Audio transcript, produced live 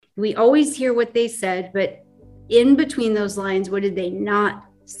We always hear what they said, but in between those lines, what did they not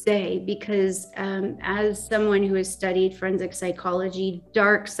say? Because as someone who has studied forensic psychology,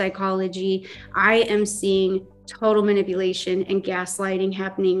 dark psychology, I am seeing total manipulation and gaslighting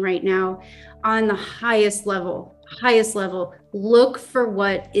happening right now on the highest level. Look for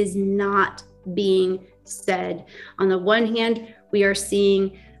what is not being said. On the one hand, we are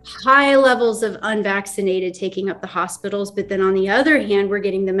seeing high levels of unvaccinated taking up the hospitals. But then on the other hand, we're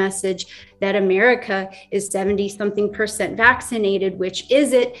getting the message that America is 70-something% vaccinated, which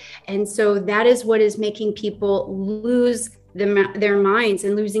is it? And so that is what is making people lose their minds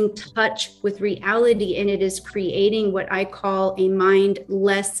and losing touch with reality. And it is creating what I call a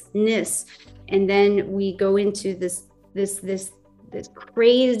mindlessness. And then we go into this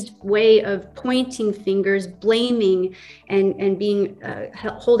crazed way of pointing fingers, blaming, and being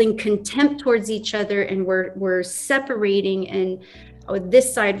holding contempt towards each other, and we're separating and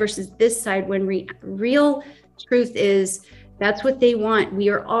this side versus this side, when real truth is that's what they want. We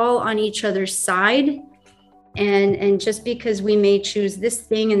are all on each other's side, and just because we may choose this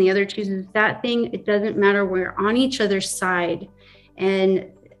thing and the other chooses that thing, it doesn't matter. We're on each other's side.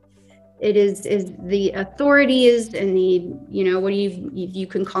 And it is the authorities and the, what you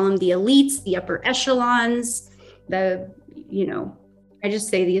can call them, the elites, the upper echelons, I just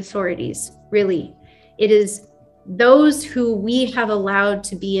say the authorities. Really, it is those who we have allowed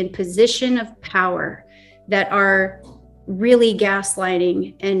to be in position of power that are really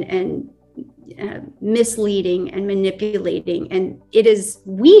gaslighting and misleading and manipulating. And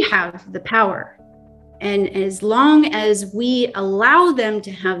we have the power. And as long as we allow them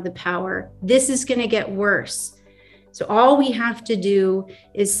to have the power, this is going to get worse. So all we have to do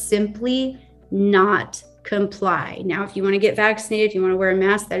is simply not comply. Now, if you want to get vaccinated, if you want to wear a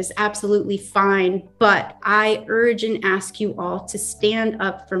mask, that is absolutely fine. But I urge and ask you all to stand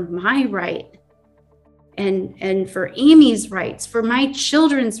up for my right and for Amy's rights, for my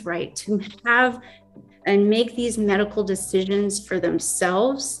children's right to have and make these medical decisions for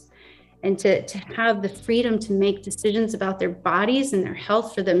themselves, and to have the freedom to make decisions about their bodies and their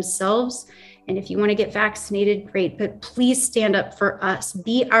health for themselves. And if you want to get vaccinated, great, but please stand up for us.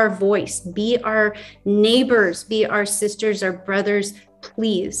 Be our voice, be our neighbors, be our sisters, our brothers,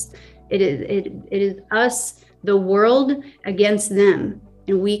 please. It is us, the world, against them.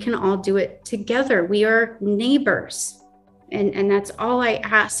 And we can all do it together. We are neighbors. And that's all I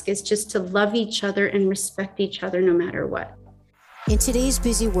ask, is just to love each other and respect each other no matter what. In today's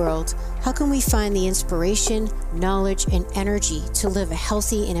busy world, how can we find the inspiration, knowledge, and energy to live a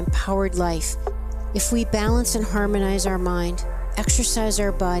healthy and empowered life? If we balance and harmonize our mind, exercise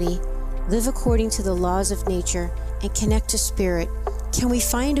our body, live according to the laws of nature, and connect to spirit, can we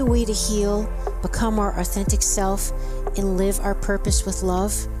find a way to heal, become our authentic self, and live our purpose with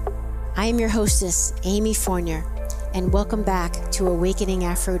love? I am your hostess, Amy Fournier, and welcome back to Awakening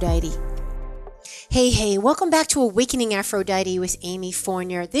Aphrodite. Hey, welcome back to Awakening Aphrodite with Amy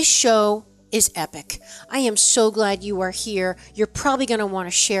Fournier. This show is epic. I am so glad you are here. You're probably going to want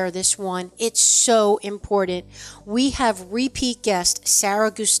to share this one. It's so important. We have repeat guest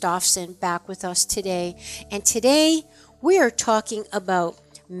Sarah Gustafson back with us today. And today we are talking about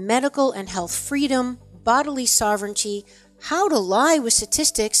medical and health freedom, bodily sovereignty, how to lie with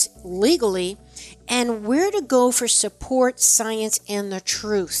statistics legally, and where to go for support, science, and the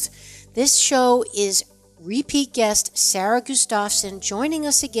truth. This show is repeat guest Sarah Gustafson joining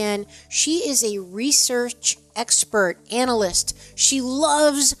us again. She is a research expert, analyst. She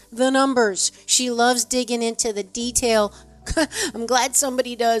loves the numbers. She loves digging into the detail. I'm glad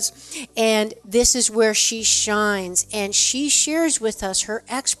somebody does. And this is where she shines. And she shares with us her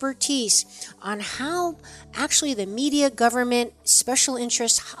expertise on how actually the media, government, special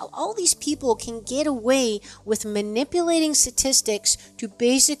interests, how all these people can get away with manipulating statistics to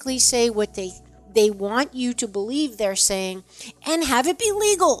basically say what they want you to believe they're saying and have it be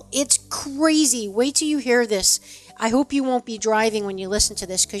legal. It's crazy. Wait till you hear this. I hope you won't be driving when you listen to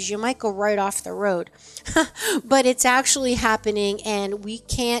this, because you might go right off the road. But it's actually happening, and we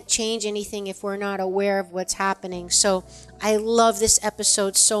can't change anything if we're not aware of what's happening. So I love this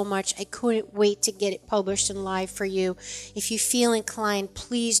episode so much. I couldn't wait to get it published and live for you. If you feel inclined,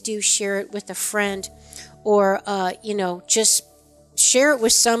 please do share it with a friend, or, just share it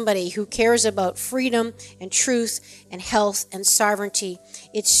with somebody who cares about freedom and truth and health and sovereignty.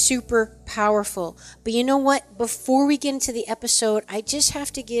 It's super powerful. But you know what? Before we get into the episode, I just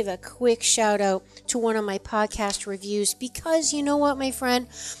have to give a quick shout out to one of my podcast reviews, because you know what, my friend?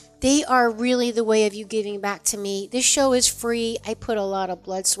 They are really the way of you giving back to me. This show is free. I put a lot of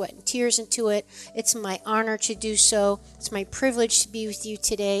blood, sweat, and tears into it. It's my honor to do so. It's my privilege to be with you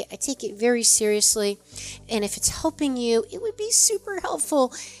today. I take it very seriously. And if it's helping you, it would be super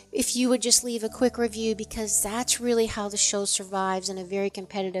helpful if you would just leave a quick review, because that's really how the show survives in a very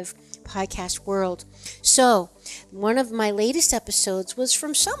competitive podcast world. So, one of my latest episodes was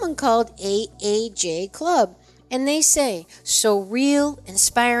from someone called AAJ Club. And they say, so real,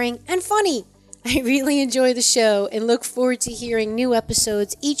 inspiring, and funny. I really enjoy the show and look forward to hearing new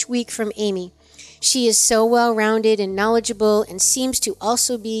episodes each week from Amy. She is so well-rounded and knowledgeable and seems to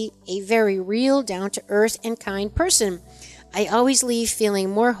also be a very real, down-to-earth, and kind person. I always leave feeling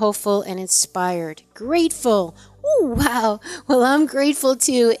more hopeful and inspired. Grateful. Oh, wow. Well, I'm grateful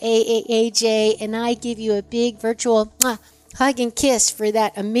too, AAJ, and I give you a big virtual hug and kiss for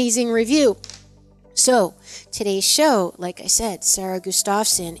that amazing review. So, today's show, like I said, Sarah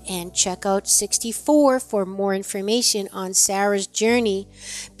Gustafson, and check out 64 for more information on Sarah's journey,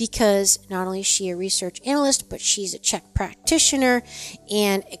 because not only is she a research analyst, but she's a Czech practitioner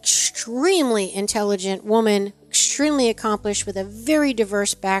and extremely intelligent woman, extremely accomplished with a very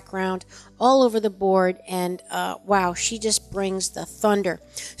diverse background all over the board, and wow, she just brings the thunder.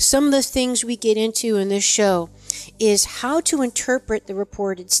 Some of the things we get into in this show is how to interpret the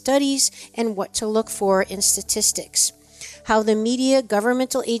reported studies and what to look for in statistics, how the media,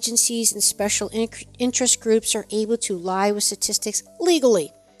 governmental agencies, and special interest groups are able to lie with statistics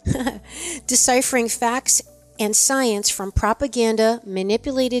legally, deciphering facts and science from propaganda,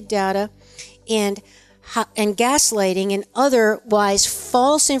 manipulated data, and gaslighting and otherwise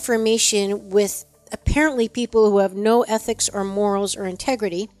false information with apparently people who have no ethics or morals or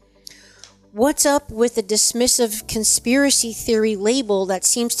integrity. What's up with the dismissive conspiracy theory label that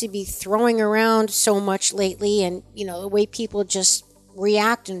seems to be throwing around so much lately, and the way people just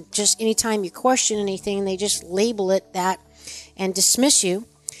react, and just anytime you question anything, they just label it that and dismiss you.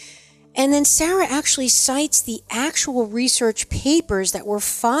 And then Sarah actually cites the actual research papers that were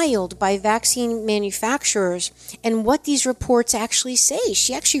filed by vaccine manufacturers and what these reports actually say.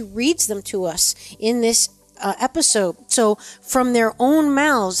 She actually reads them to us in this episode. So from their own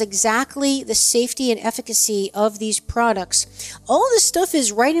mouths, exactly the safety and efficacy of these products. All this stuff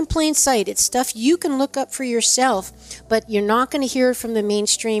is right in plain sight. It's stuff you can look up for yourself, but you're not going to hear it from the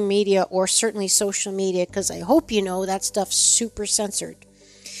mainstream media or certainly social media, because I hope you know that stuff's super censored.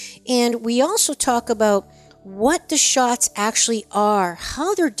 And we also talk about what the shots actually are,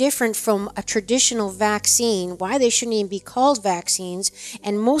 how they're different from a traditional vaccine, why they shouldn't even be called vaccines,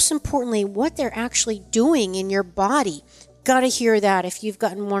 and most importantly, what they're actually doing in your body. Got to hear that if you've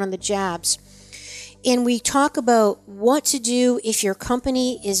gotten one of the jabs. And we talk about what to do if your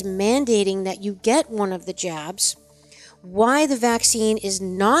company is mandating that you get one of the jabs, why the vaccine is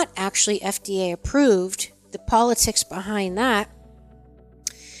not actually FDA approved, the politics behind that,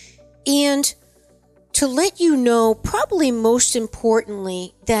 and to let you know, probably most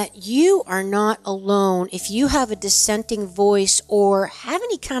importantly, that you are not alone if you have a dissenting voice or have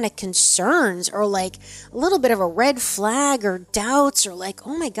any kind of concerns or like a little bit of a red flag or doubts or like,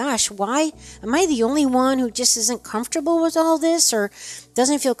 oh my gosh, why am I the only one who just isn't comfortable with all this or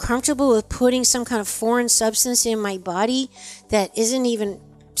doesn't feel comfortable with putting some kind of foreign substance in my body that isn't even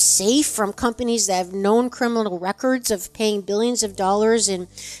safe from companies that have known criminal records of paying billions of dollars in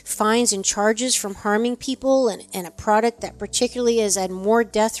fines and charges from harming people, and a product that particularly has had more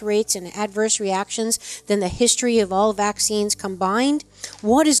death rates and adverse reactions than the history of all vaccines combined.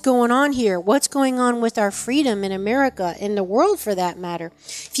 What is going on here? What's going on with our freedom in America, in the world for that matter?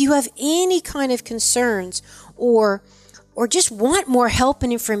 If you have any kind of concerns or just want more help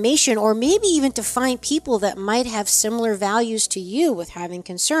and information, or maybe even to find people that might have similar values to you with having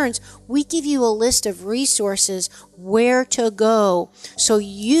concerns, we give you a list of resources where to go so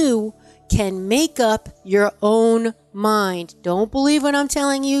you can make up your own mind. Don't believe what I'm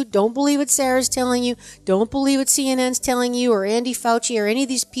telling you. Don't believe what Sarah's telling you. Don't believe what CNN's telling you or Andy Fauci or any of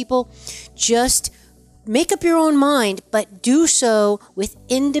these people. Just make up your own mind, but do so with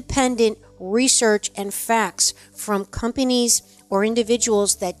independent research and facts from companies or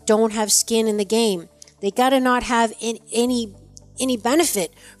individuals that don't have skin in the game. They got to not have any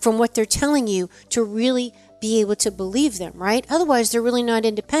benefit from what they're telling you to really be able to believe them, right? Otherwise, they're really not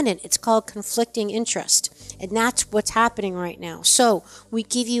independent. It's called conflicting interest, and that's what's happening right now. So we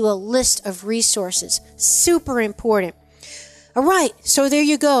give you a list of resources. Super important. All right, so there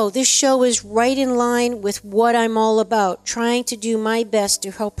you go. This show is right in line with what I'm all about, trying to do my best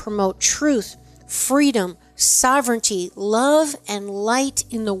to help promote truth, freedom, sovereignty, love, and light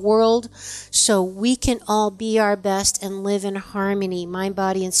in the world so we can all be our best and live in harmony, mind,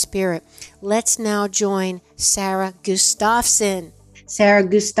 body, and spirit. Let's now join Sarah Gustafson. Sarah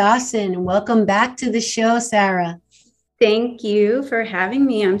Gustafson, welcome back to the show, Sarah. Thank you for having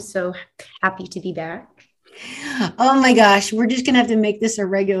me. I'm so happy to be back. Oh my gosh, we're just going to have to make this a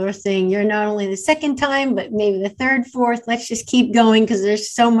regular thing. You're not only the second time, but maybe the third, fourth. Let's just keep going because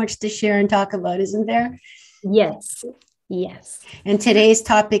there's so much to share and talk about, isn't there? Yes. Yes. And today's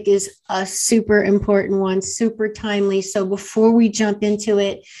topic is a super important one, super timely. So before we jump into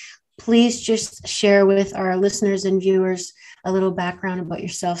it, please just share with our listeners and viewers a little background about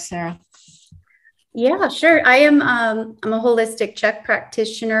yourself, Sarah. Yeah, sure. I'm a holistic Czech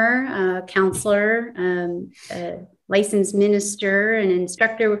practitioner, counselor, a licensed minister, and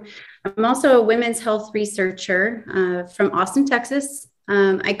instructor. I'm also a women's health researcher from Austin, Texas.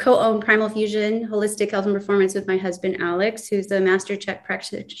 I co-own Primal Fusion Holistic Health and Performance with my husband, Alex, who's a master Czech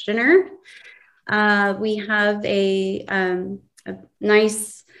practitioner. We have a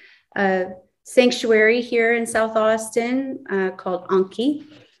nice sanctuary here in South Austin called Anki.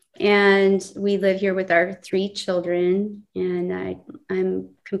 And we live here with our 3 children, and I'm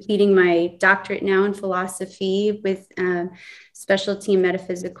completing my doctorate now in philosophy with specialty in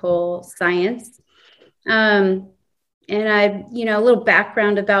metaphysical science. And a little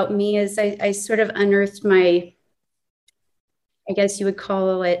background about me is I sort of unearthed my, I guess you would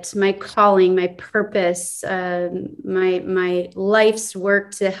call it my calling, my purpose, my life's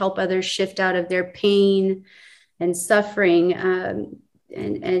work to help others shift out of their pain and suffering.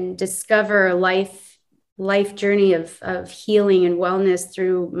 And discover a life journey of healing and wellness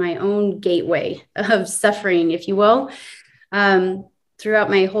through my own gateway of suffering, if you will. Throughout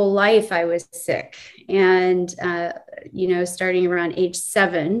my whole life, I was sick, and starting around age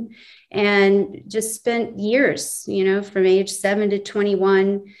 7, and just spent years, from age 7 to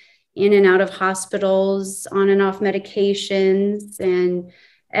 21, in and out of hospitals, on and off medications, and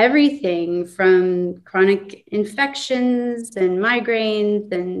everything from chronic infections and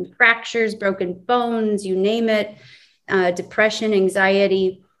migraines and fractures, broken bones, you name it, depression,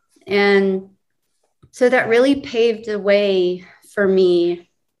 anxiety. And so that really paved the way for me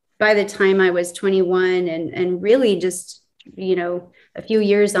by the time I was 21 and really just, a few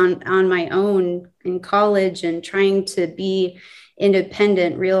years on my own in college and trying to be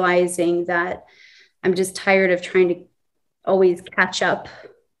independent, realizing that I'm just tired of trying to always catch up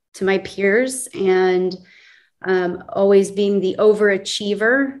to my peers and always being the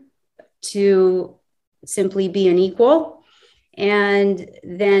overachiever to simply be an equal. And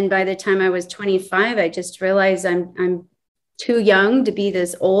then by the time I was 25, I just realized I'm too young to be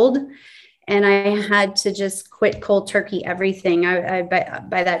this old. And I had to just quit cold turkey everything. I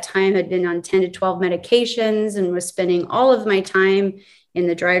by that time had been on 10 to 12 medications and was spending all of my time in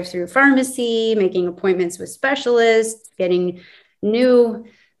the drive-through pharmacy, making appointments with specialists, getting new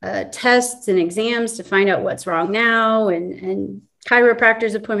tests and exams to find out what's wrong now, and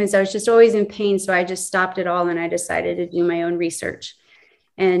chiropractor's appointments. I was just always in pain. So I just stopped it all and I decided to do my own research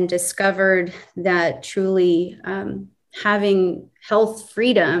and discovered that truly having health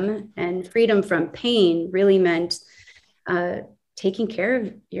freedom and freedom from pain really meant taking care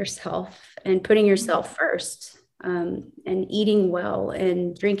of yourself and putting yourself first. And eating well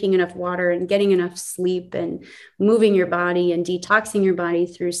and drinking enough water and getting enough sleep and moving your body and detoxing your body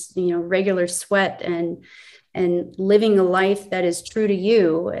through, regular sweat and living a life that is true to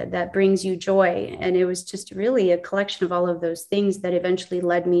you, that brings you joy. And it was just really a collection of all of those things that eventually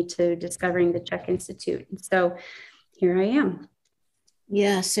led me to discovering the CHEK Institute. And so here I am.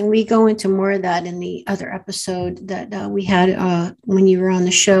 Yes. And we go into more of that in the other episode that we had when you were on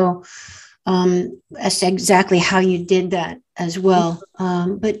the show. As to exactly how you did that as well.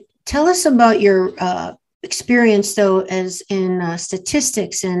 But tell us about your experience, though, as in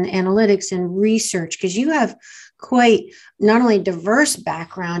statistics and analytics and research, because you have quite not only diverse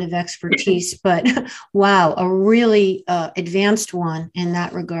background of expertise, but wow, a really advanced one in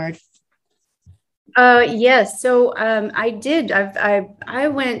that regard. Yes. So I did. I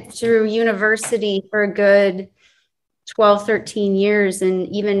went through university for a good 12, 13 years. And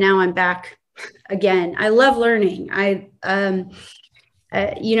even now I'm back again. I love learning. I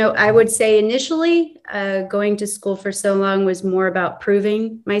would say initially going to school for so long was more about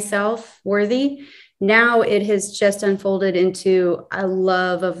proving myself worthy. Now it has just unfolded into a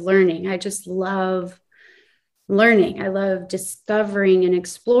love of learning. I just love learning. I love discovering and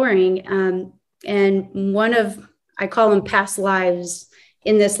exploring. And I call them past lives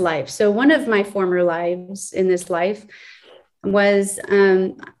in this life. So one of my former lives in this life, was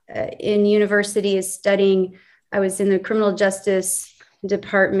in university is studying. I was in the criminal justice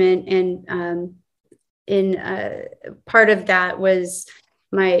department, and in part of that was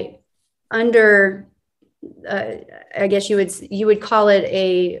my I guess you would call it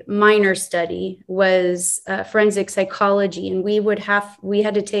a minor study, was forensic psychology, and we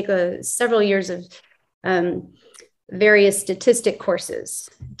had to take several years of various statistic courses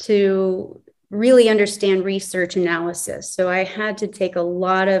to really understand research analysis. So I had to take a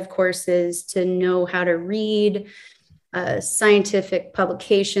lot of courses to know how to read scientific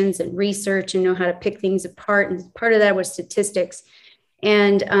publications and research and know how to pick things apart. And part of that was statistics.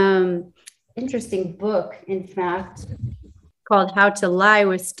 And interesting book, in fact, called How to Lie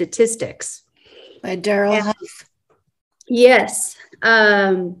with Statistics by Daryl Huff. Yes.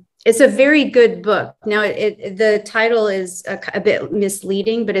 It's a very good book. Now, the title is a bit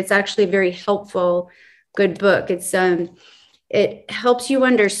misleading, but it's actually a very helpful, good book. It helps you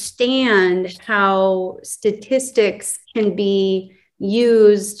understand how statistics can be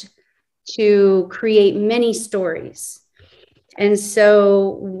used to create many stories. And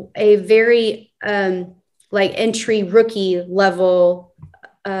so a very entry rookie level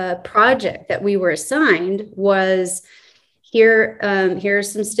project that we were assigned was, here are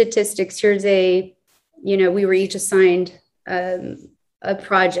some statistics. We were each assigned a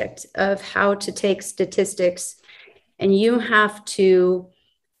project of how to take statistics, and you have to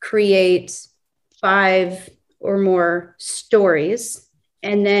create 5 or more stories,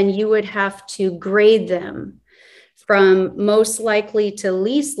 and then you would have to grade them from most likely to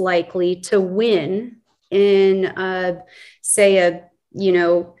least likely to win in,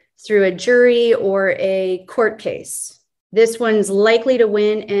 through a jury or a court case. This one's likely to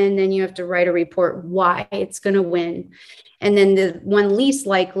win, and then you have to write a report why it's going to win. And then the one least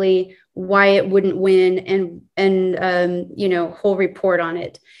likely, why it wouldn't win, and whole report on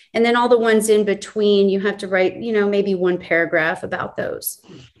it. And then all the ones in between, you have to write, maybe one paragraph about those.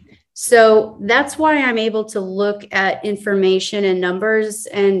 So that's why I'm able to look at information and numbers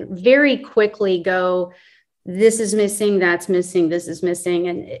and very quickly go, this is missing, that's missing, this is missing,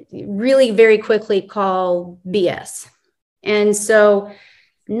 and really very quickly call BS. And so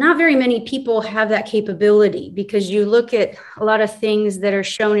not very many people have that capability, because you look at a lot of things that are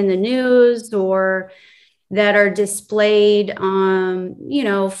shown in the news or that are displayed from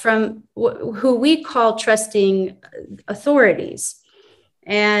who we call trusting authorities.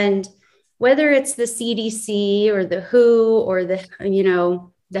 And whether it's the CDC or the WHO or the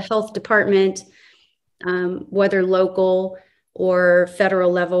health department, whether local or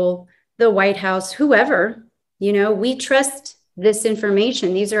federal level, the White House, whoever, we trust this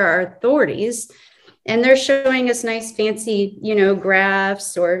information. These are our authorities, and they're showing us nice, fancy,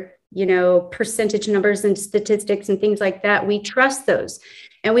 graphs or, percentage numbers and statistics and things like that. We trust those,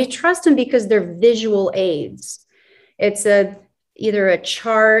 and we trust them because they're visual aids. It's either a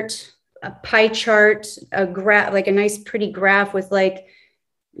chart, a pie chart, a graph, like a nice, pretty graph with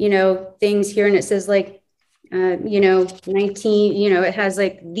things here. And it says 19, it has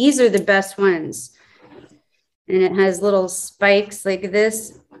these are the best ones. And it has little spikes like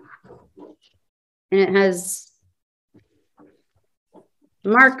this. And it has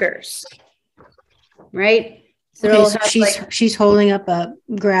markers, right? So she's holding up a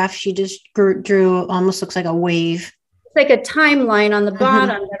graph. She just drew almost looks like a wave. It's like a timeline on the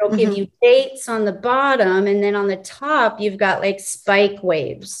bottom that'll give you dates on the bottom. And then on the top, you've got spike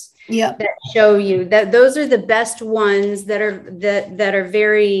waves. Yep. That show you that those are the best ones that are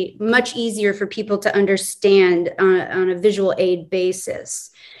very much easier for people to understand on a visual aid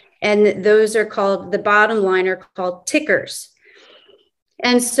basis. And those are called, the bottom line are called tickers.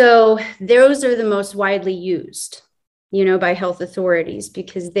 And so those are the most widely used, by health authorities,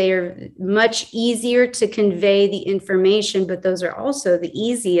 because they are much easier to convey the information, but those are also the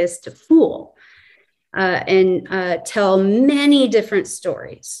easiest to fool and tell many different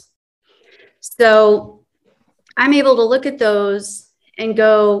stories. So I'm able to look at those and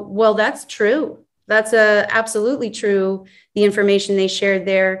go, well, that's true. That's absolutely true, the information they shared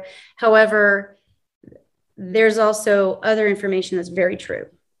there. However, there's also other information that's very true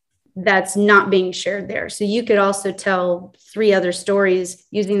that's not being shared there. So you could also tell 3 other stories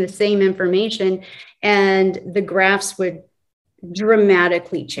using the same information, and the graphs would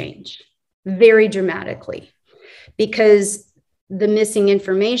dramatically change, very dramatically, because the missing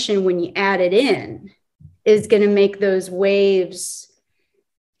information, when you add it in, is going to make those waves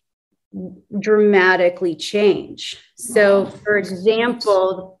dramatically change. So, for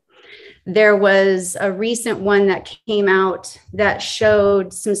example, There was a recent one that came out that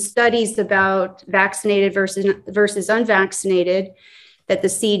showed some studies about vaccinated versus unvaccinated that the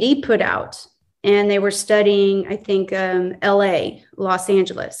CD put out. And they were studying, I think, LA, Los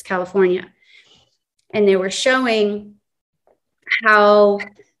Angeles, California. And they were showing how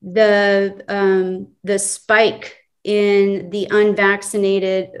the spike in the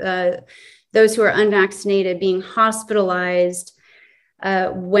unvaccinated, those who are unvaccinated being hospitalized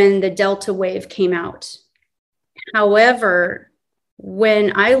when the Delta wave came out. However,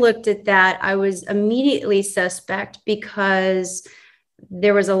 when I looked at that, I was immediately suspect because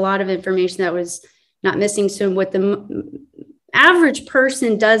there was a lot of information that was not missing. So what the average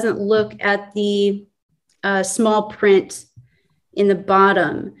person doesn't look at the small print in the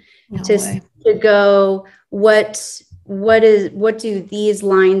bottom to go, what do these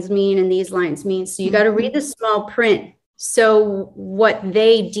lines mean and these lines mean? So you got to read the small print. So what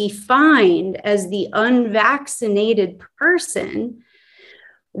they defined as the unvaccinated person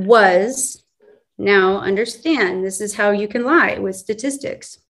was, now understand, this is how you can lie with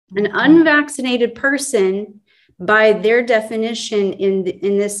statistics. An unvaccinated person, by their definition in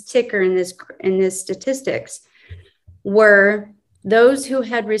this ticker, in this statistics, were those who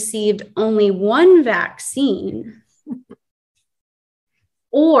had received only one vaccine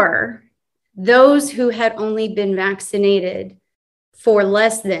or those who had only been vaccinated for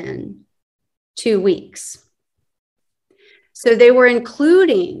less than 2 weeks. So they were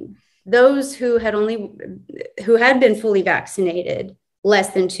including those who had been fully vaccinated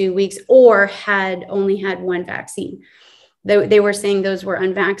less than 2 weeks or had only had one vaccine. They were saying those were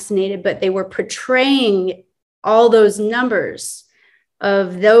unvaccinated, but they were portraying all those numbers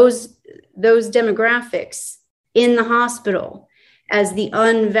of those demographics in the hospital as the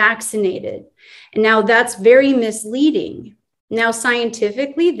unvaccinated. And now that's very misleading. Now,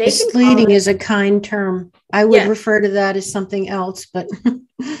 scientifically, misleading is a kind term. I would refer to that as something else, but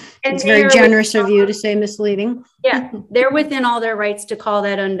it's very generous of you to say misleading. Yeah, they're within all their rights to call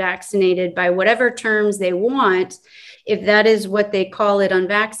that unvaccinated by whatever terms they want, if that is what they call it,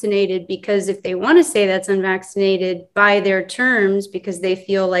 unvaccinated, because if they want to say that's unvaccinated by their terms, because they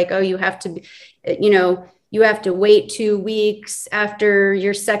feel like, oh, you have to, you have to wait 2 weeks after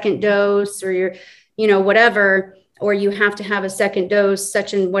your second dose or your, whatever, or you have to have a second dose,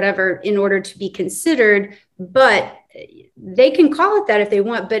 such and whatever, in order to be considered. But they can call it that if they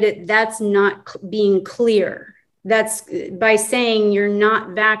want, but that's not being clear. That's by saying you're not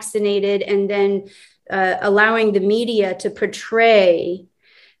vaccinated and then allowing the media to portray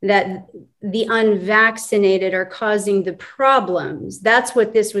that the unvaccinated are causing the problems. That's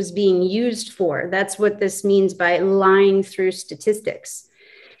what this was being used for. That's what this means by lying through statistics.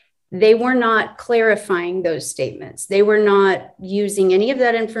 They were not clarifying those statements. They were not using any of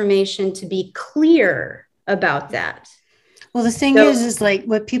that information to be clear about that. Well, the thing is like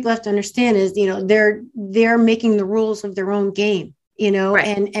what people have to understand is, they're making the rules of their own game,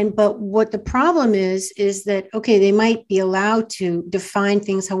 right. But what the problem is that, okay, they might be allowed to define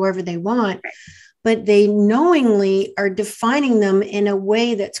things however they want, right. But they knowingly are defining them in a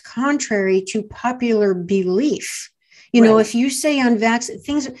way that's contrary to popular belief. If you say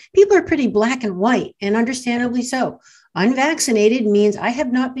unvaccinated, people are pretty black and white, and understandably so. Unvaccinated means I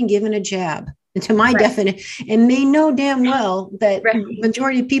have not been given a jab, to my definition, and they know damn well that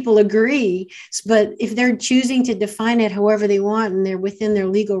majority of people agree. But if they're choosing to define it however they want and they're within their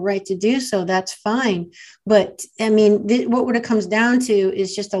legal right to do so, that's fine. But I mean, what it comes down to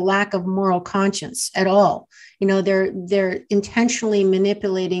is just a lack of moral conscience at all. They're intentionally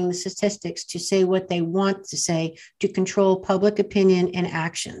manipulating the statistics to say what they want to say to control public opinion and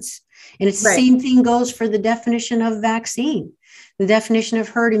actions. And it's the same thing goes for the definition of vaccine, the definition of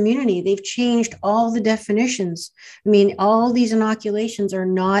herd immunity. They've changed all the definitions. I mean, all these inoculations are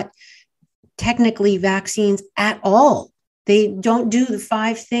not technically vaccines at all. They don't do the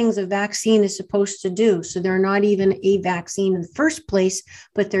 5 things a vaccine is supposed to do. So they're not even a vaccine in the first place,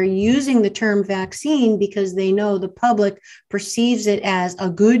 but they're using the term vaccine because they know the public perceives it as a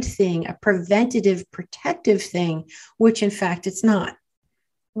good thing, a preventative, protective thing, which in fact it's not.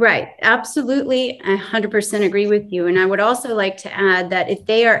 Right. Absolutely. I 100% agree with you. And I would also like to add that if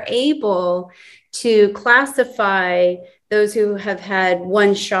they are able to classify those who have had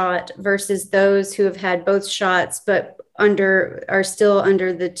one shot versus those who have had both shots, but are still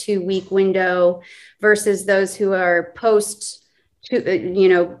under the 2-week window versus those who are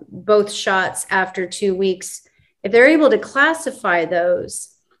both shots after 2 weeks, if they're able to classify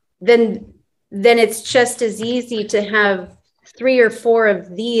those, then it's just as easy to have 3 or 4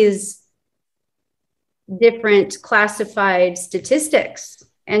 of these different classified statistics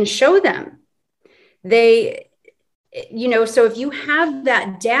and show them. So if you have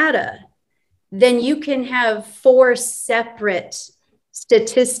that data, then you can have 4 separate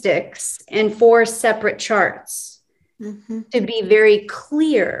statistics and 4 separate charts to be very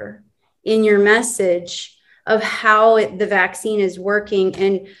clear in your message of how the vaccine is working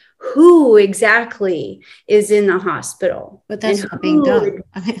and who exactly is in the hospital. But that's not being done.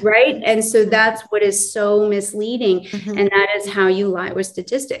 Right? And so that's what is so misleading. And that is how you lie with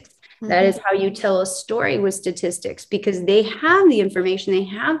statistics. That is how you tell a story with statistics, because they have the information, they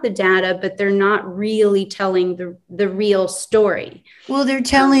have the data, but they're not really telling the real story. Well, they're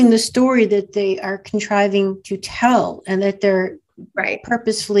telling the story that they are contriving to tell, and that they're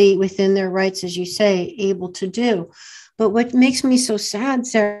purposefully within their rights, as you say, able to do. But what makes me so sad,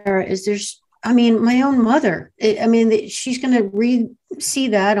 Sarah, is my own mother, she's going to see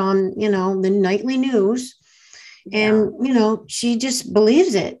that on, the nightly news. And, she just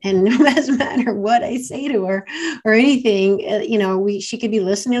believes it. And no doesn't matter what I say to her or anything, she could be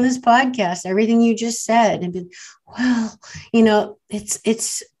listening to this podcast, everything you just said, and be, well,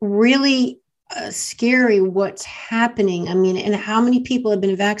 it's really scary what's happening. And how many people have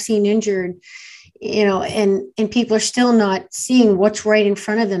been vaccine injured, and people are still not seeing what's right in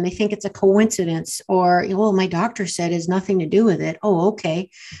front of them. They think it's a coincidence, or, my doctor said it has nothing to do with it. Oh,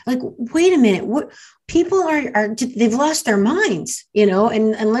 okay. Like, wait a minute. What people they've lost their minds,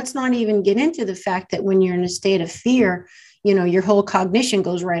 and let's not even get into the fact that when you're in a state of fear, your whole cognition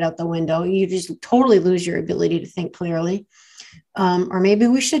goes right out the window. You just totally lose your ability to think clearly. Or maybe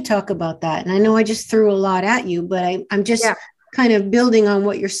we should talk about that. And I know I just threw a lot at you, but I'm just kind of building on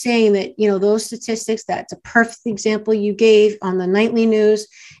what you're saying, that, those statistics, that's a perfect example you gave on the nightly news.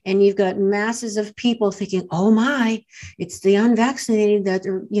 And you've got masses of people thinking, oh my, it's the unvaccinated that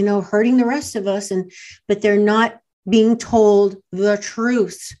are, hurting the rest of us. But they're not being told the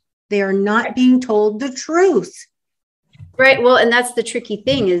truth. They are not being told the truth. Right. Well, and that's the tricky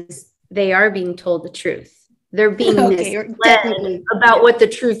thing, is they are being told the truth. They're being misled about what the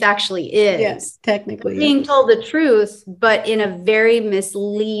truth actually is. Yes, technically. They're being told the truth, but in a very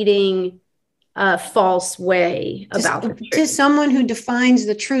misleading, false way about the truth. To someone who defines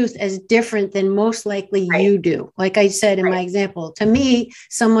the truth as different than most likely you do. Like I said in my example, to me,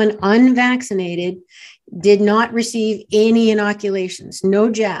 someone unvaccinated did not receive any inoculations,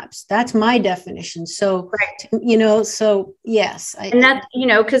 no jabs. That's my definition. So, so yes. And that's,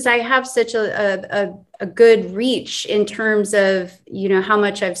 because I have such a good reach in terms of, how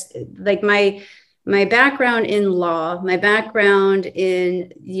much I've, like my background in law, my background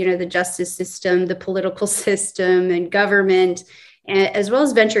in, the justice system, the political system and government, as well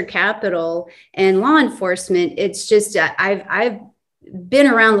as venture capital and law enforcement. It's just, I've been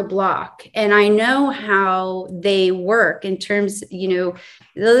around the block, and I know how they work in terms,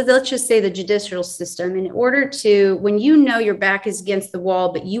 let's just say the judicial system. In order to, when your back is against the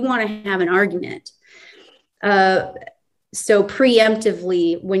wall, but you want to have an argument, so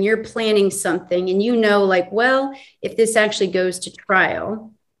preemptively, when you're planning something and if this actually goes to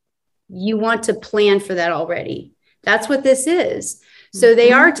trial, you want to plan for that already. That's what this is. So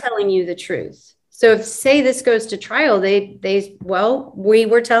they are telling you the truth. So if, say, this goes to trial, we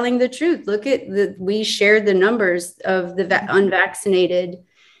were telling the truth. Look at we shared the numbers of the unvaccinated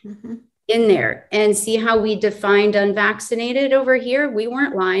in there, and see how we defined unvaccinated over here. We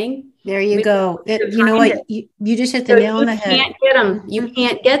weren't lying. There you go. You know what? You just hit the nail on the head. You can't get them. You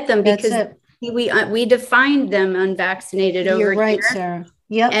can't get them because we defined them unvaccinated over here. You're right, Sarah.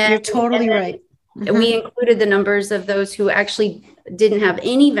 Yep, you're totally right. We included the numbers of those who actually didn't have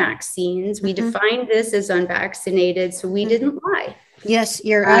any vaccines. We defined this as unvaccinated, so we didn't lie. Yes,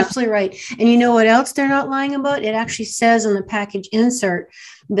 you're absolutely right. And you know what else they're not lying about? It actually says on the package insert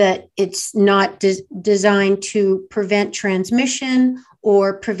that it's not designed to prevent transmission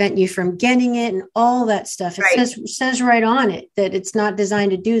or prevent you from getting it and all that stuff. It says right on it that it's not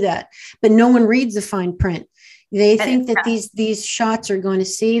designed to do that, but no one reads the fine print. They think that these shots are going to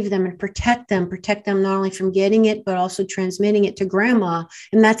save them and protect them not only from getting it, but also transmitting it to grandma.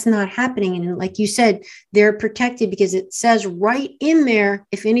 And that's not happening. And like you said, they're protected because it says right in there,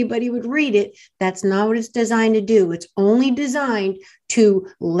 if anybody would read it, that's not what it's designed to do. It's only designed to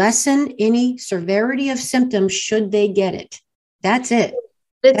lessen any severity of symptoms should they get it. That's it.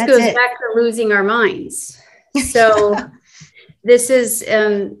 This goes back to losing our minds. So this is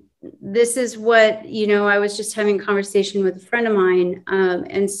what, I was just having a conversation with a friend of mine.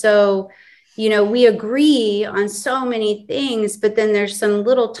 And so, we agree on so many things, but then there's some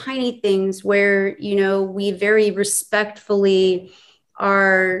little tiny things where, we very respectfully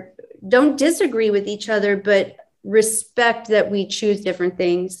don't disagree with each other, but respect that we choose different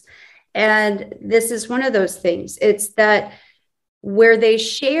things. And this is one of those things. It's that where they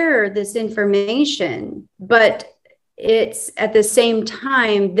share this information, but it's at the same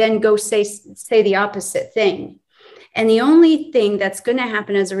time, then go say the opposite thing. And the only thing that's going to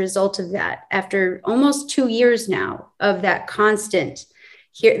happen as a result of that, after almost 2 years now of that constant,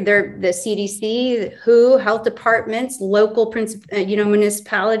 here, the CDC, WHO, health departments, local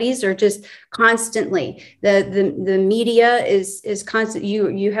municipalities are just constantly, the media is constant.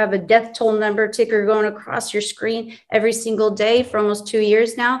 You have a death toll number ticker going across your screen every single day for almost 2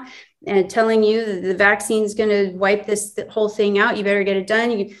 years now, and telling you that the vaccine is going to wipe this whole thing out. You better get it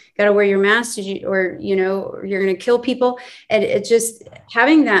done. You got to wear your mask, or you're going to kill people. And it's just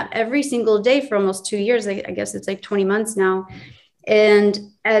having that every single day for almost 2 years. I guess it's like 20 months now. And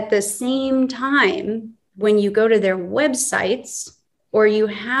at the same time, when you go to their websites, or you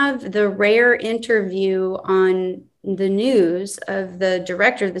have the rare interview on the news of the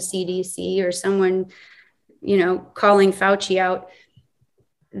director of the CDC or someone, calling Fauci out,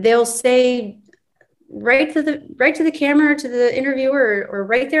 they'll say right to the camera, to the interviewer, or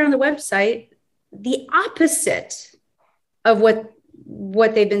right there on the website, the opposite of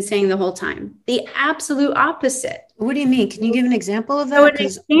what they've been saying the whole time. The absolute opposite. What do you mean? Can you give an example of that? So an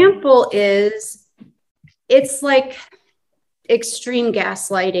example is, it's like extreme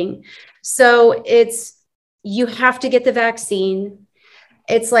gaslighting. So you have to get the vaccine.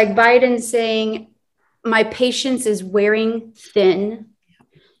 It's like Biden saying, my patience is wearing thin.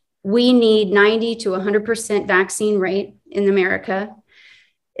 We need 90 to 100% vaccine rate in America.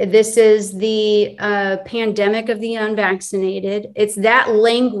 This is the pandemic of the unvaccinated. It's that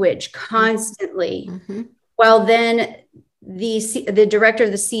language constantly. Mm-hmm. Well, then the director of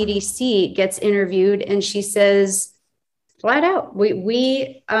the CDC gets interviewed, and she says flat out,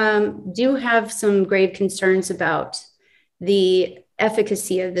 we do have some grave concerns about the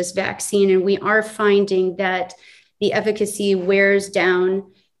efficacy of this vaccine. And we are finding that the efficacy wears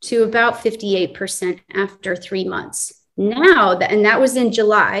down to about 58% after 3 months. Now, and that was in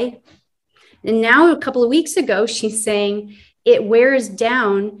July. And now a couple of weeks ago, she's saying it wears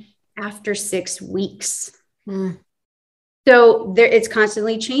down after 6 weeks. Mm. So it's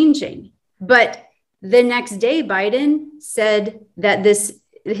constantly changing. But the next day, Biden said that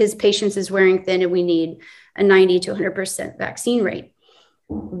his patience is wearing thin and we need a 90 to 100% vaccine rate.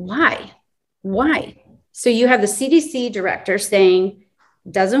 Why? So you have the CDC director saying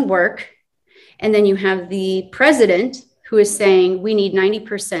doesn't work. And then you have the president who is saying we need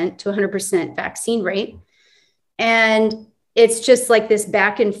 90% to 100% vaccine rate. And it's just like this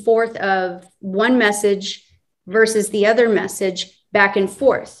back and forth of one message versus the other message, back and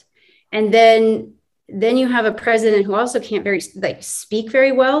forth. And then you have a president who also can't speak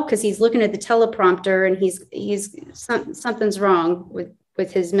very well, because he's looking at the teleprompter and he's something's wrong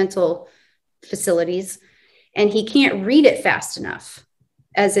with his mental facilities, and he can't read it fast enough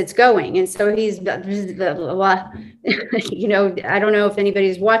as it's going. And so he's I don't know if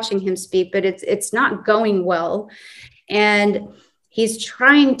anybody's watching him speak, but it's not going well. And he's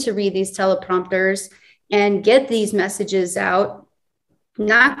trying to read these teleprompters and get these messages out,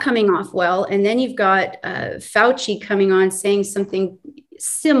 not coming off well. And then you've got Fauci coming on saying something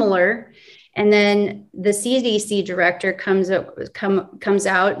similar. And then the CDC director comes out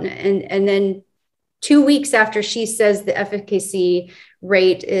and then 2 weeks after she says the efficacy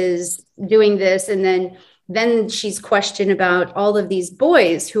rate is doing this, and then she's questioned about all of these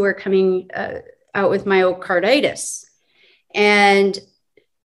boys who are coming out with myocarditis. And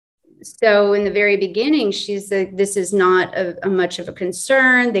so in the very beginning, she's like, this is not a much of a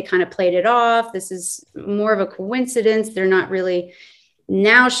concern. They kind of played it off. This is more of a coincidence. They're not really.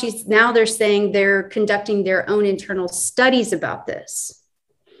 Now they're saying they're conducting their own internal studies about this.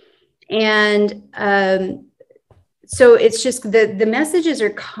 And so it's just the messages are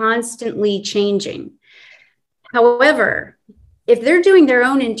constantly changing. However, if they're doing their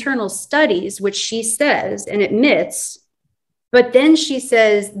own internal studies, which she says and admits, but then she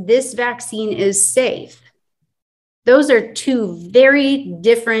says this vaccine is safe, those are two very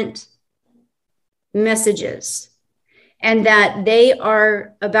different messages. And that they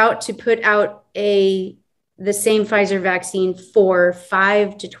are about to put out the same Pfizer vaccine for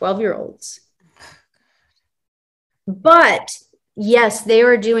 5 to 12-year-olds. But yes, they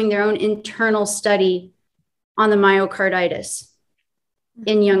are doing their own internal study on the myocarditis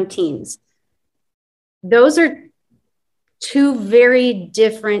in young teens. Those are two very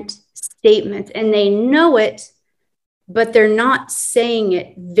different statements, and they know it, but they're not saying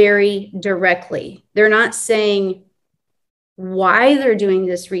it very directly. They're not saying why they're doing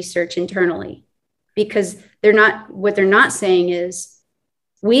this research internally, because what they're not saying is,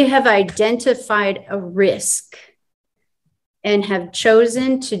 we have identified a risk and have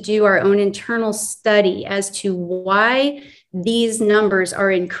chosen to do our own internal study as to why these numbers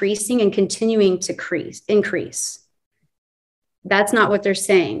are increasing and continuing to increase. That's not what they're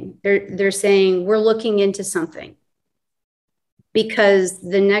saying. They're saying we're looking into something, because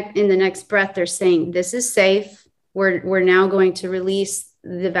in the next breath they're saying this is safe. We're now going to release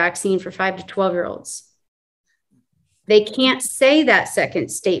the vaccine for 5 to 12-year-olds. They can't say that second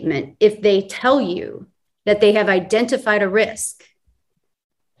statement if they tell you that they have identified a risk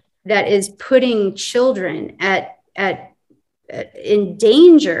that is putting children in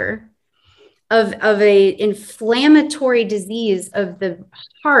danger of a inflammatory disease of the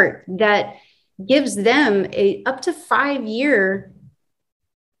heart that gives them a up to 5-year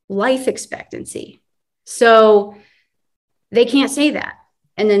life expectancy. So they can't say that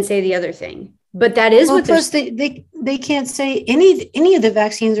and then say the other thing. But that is what plus they can't say any of the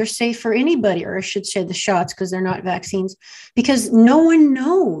vaccines are safe for anybody, or I should say the shots, because they're not vaccines, because no one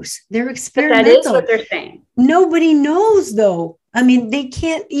knows. They're experimental. But that is what they're saying. Nobody knows, though. I mean, they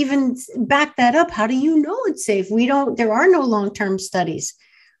can't even back that up. How do you know it's safe? There are no long-term studies.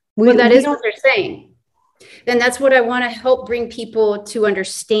 That is what they're saying. Then that's what I want to help bring people to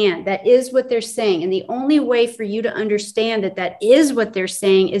understand. That is what they're saying. And the only way for you to understand that is what they're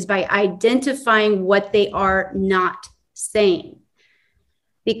saying is by identifying what they are not saying.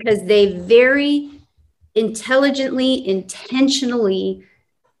 Because they very intelligently, intentionally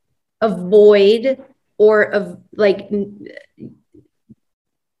avoid or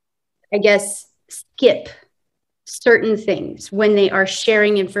skip certain things when they are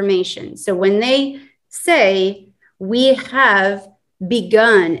sharing information. So when they say, we have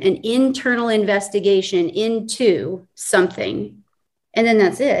begun an internal investigation into something, and then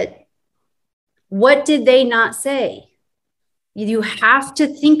that's it. What did they not say? You have to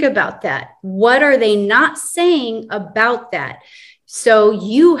think about that. What are they not saying about that? So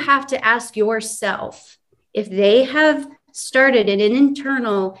you have to ask yourself, if they have started an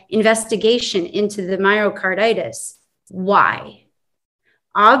internal investigation into the myocarditis, why?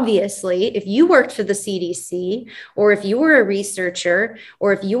 Obviously, if you worked for the CDC, or if you were a researcher,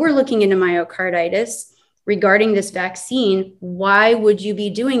 or if you were looking into myocarditis regarding this vaccine, why would you be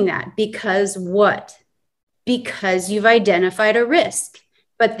doing that? Because what? Because you've identified a risk.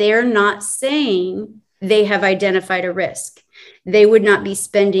 But they're not saying they have identified a risk. They would not be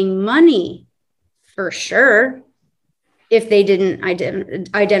spending money, for sure, if they didn't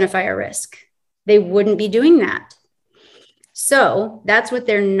identify a risk. They wouldn't be doing that. So that's what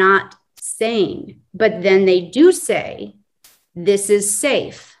they're not saying. But then they do say, this is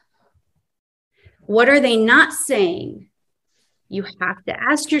safe. What are they not saying? You have to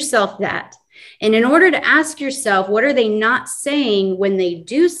ask yourself that. And in order to ask yourself, what are they not saying when they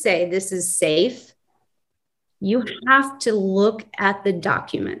do say this is safe? You have to look at the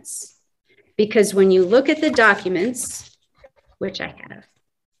documents. Because when you look at the documents, which I have,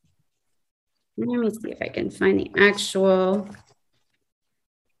 let me see if I can find the actual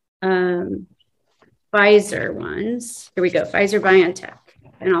Pfizer ones. Here we go, Pfizer-BioNTech.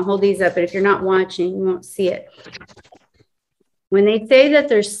 And I'll hold these up, but if you're not watching, you won't see it. When they say that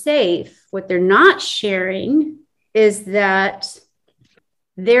they're safe, what they're not sharing is that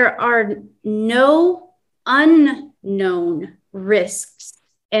there are no unknown risks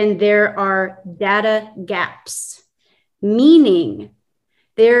and there are data gaps, meaning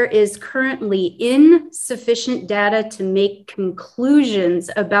there is currently insufficient data to make conclusions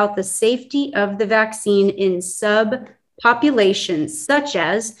about the safety of the vaccine in subpopulations, such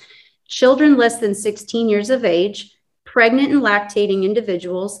as children less than 16 years of age, pregnant and lactating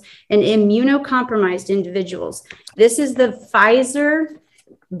individuals, and immunocompromised individuals. This is the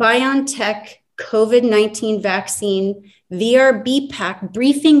Pfizer-BioNTech COVID-19 vaccine VRBPAC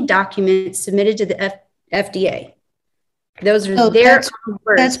briefing document submitted to the FDA. Those are their words.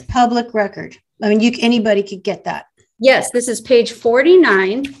 That's public record. I mean, anybody could get that. Yes, this is page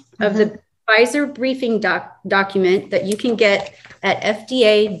 49 of the Pfizer briefing document that you can get at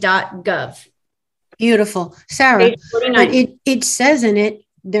fda.gov. Beautiful. Sarah, but it says in it,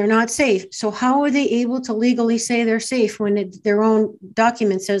 they're not safe. So how are they able to legally say they're safe when their own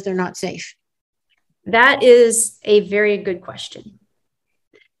document says they're not safe? That is a very good question.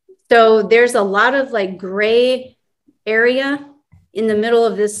 So there's a lot of gray area in the middle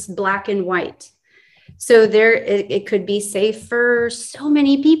of this black and white. So it could be safe for so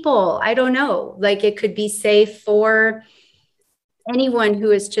many people. I don't know. It could be safe for anyone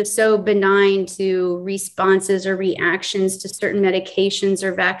who is just so benign to responses or reactions to certain medications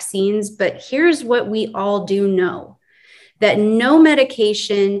or vaccines. But here's what we all do know, that no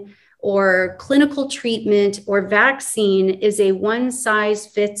medication or clinical treatment or vaccine is a one size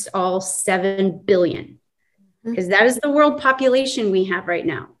fits all 7 billion, because that is the world population we have right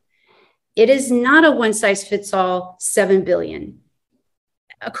now. It is not a one size fits all 7 billion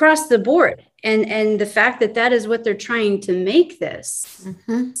across the board. And the fact that that is what they're trying to make this,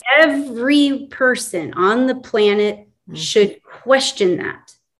 every person on the planet should question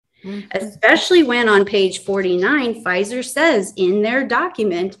that, especially when on page 49, Pfizer says in their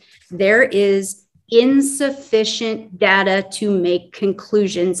document, there is insufficient data to make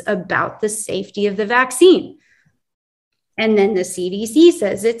conclusions about the safety of the vaccine. And then the CDC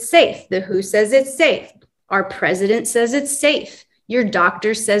says it's safe. The WHO says it's safe. Our president says it's safe. Your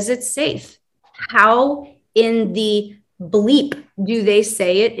doctor says it's safe. How in the bleep do they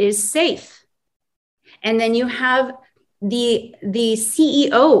say it is safe? And then you have the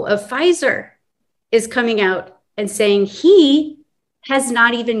CEO of Pfizer is coming out and saying he has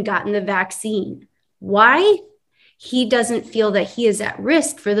not even gotten the vaccine. Why? He doesn't feel that he is at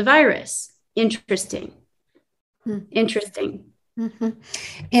risk for the virus. Interesting. Interesting.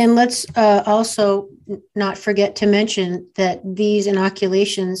 And let's also not forget to mention that these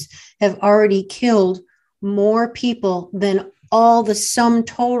inoculations have already killed more people than all the sum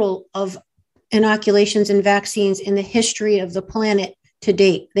total of inoculations and vaccines in the history of the planet to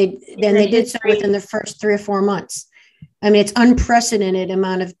date. They did so within the first 3 or 4 months. I mean, it's unprecedented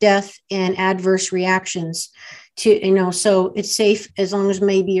amount of death and adverse reactions to, so it's safe as long as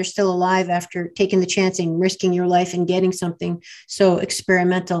maybe you're still alive after taking the chance and risking your life and getting something so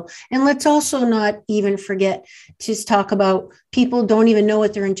experimental. And let's also not even forget to talk about people don't even know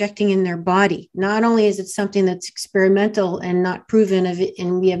what they're injecting in their body. Not only is it something that's experimental and not proven of it,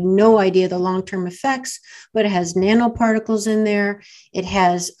 and we have no idea the long-term effects, but it has nanoparticles in there. It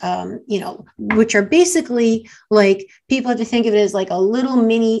has, which are basically like, people have to think of it as like a little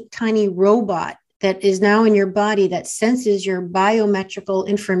mini tiny robot that is now in your body that senses your biometrical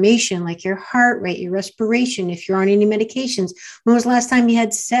information, like your heart rate, your respiration, if you're on any medications, when was the last time you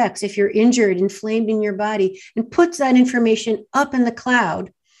had sex, if you're injured, inflamed in your body, and puts that information up in the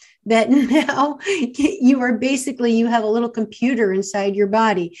cloud, that now you have a little computer inside your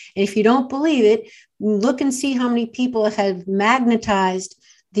body. And if you don't believe it, look and see how many people have magnetized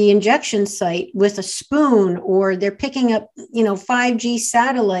the injection site with a spoon, or they're picking up, 5G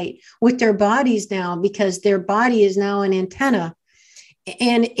satellite with their bodies now, because their body is now an antenna.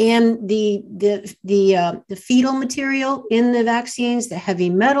 And the fetal material in the vaccines, the heavy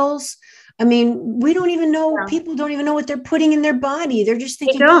metals. I mean, we don't even know. Yeah. People don't even know what they're putting in their body. They're just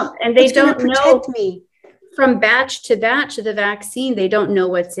thinking, they don't know me. From batch to batch of the vaccine, they don't know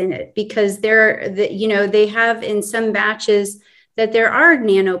what's in it, because they have in some batches that there are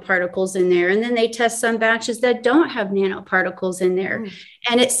nanoparticles in there. And then they test some batches that don't have nanoparticles in there.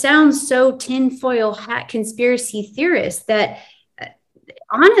 And it sounds so tinfoil hat conspiracy theorist that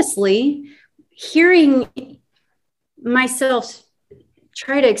honestly, hearing myself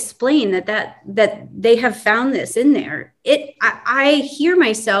try to explain that they have found this in there, I hear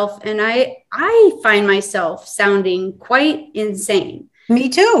myself and I find myself sounding quite insane. Me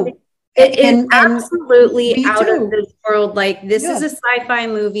too. It is absolutely out of this world. Like, this is a sci-fi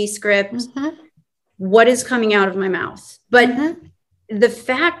movie script. What is coming out of my mouth? But the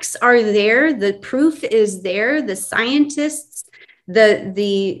facts are there. The proof is there. The scientists,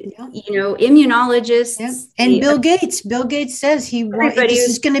 the immunologists, and Bill Gates says this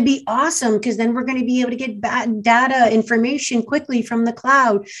is going to be awesome, because then we're going to be able to get data information quickly from the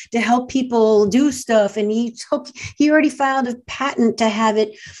cloud to help people do stuff. And he already filed a patent to have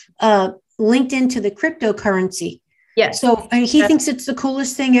it linked into the cryptocurrency. Yes. So he thinks it's the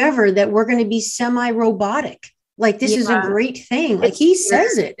coolest thing ever, that we're going to be semi-robotic. Like, this is a great thing. Like, he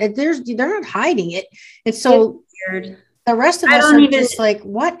says it. They're not hiding it. And so weird. The rest of us are just like,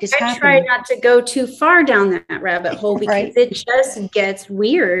 what is happening? I try not to go too far down that rabbit hole, because it just gets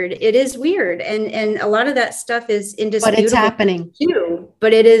weird. It is weird. And a lot of that stuff is indisputable. But it's happening too,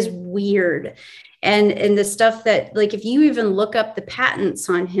 but it is weird. And the stuff that, like, if you even look up the patents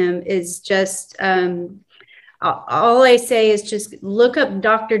on him, is just, all I say is just look up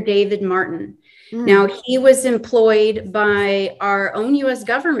Dr. David Martin. Now, he was employed by our own U.S.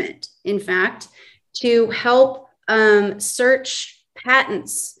 government, in fact, to help search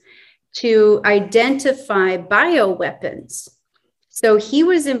patents to identify bioweapons. So he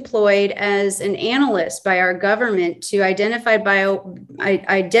was employed as an analyst by our government to identify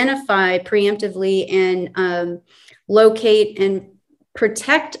preemptively and locate and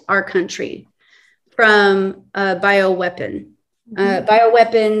protect our country from a bioweapon,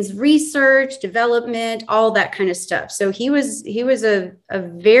 bioweapons research, development, all that kind of stuff. So he was a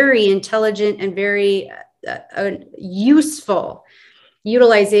very intelligent and very useful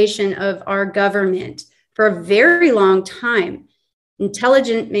utilization of our government for a very long time.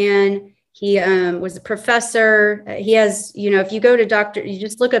 Intelligent man. He was a professor. He has, if you go to you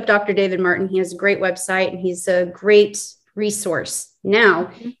just look up Dr. David Martin. He has a great website and he's a great resource. Now,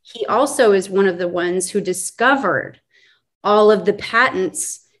 he also is one of the ones who discovered all of the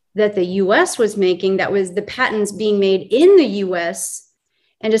patents that the US was making, that was the patents being made in the US,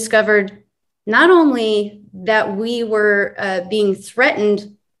 and discovered not only that we were being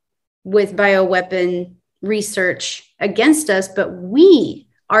threatened with bioweapon research against us, but we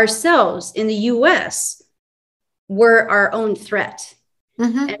ourselves in the US were our own threat.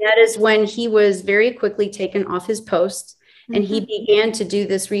 And that is when he was very quickly taken off his post and he began to do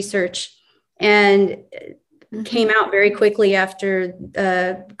this research, and came out very quickly after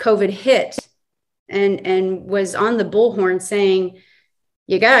COVID hit, and was on the bullhorn saying,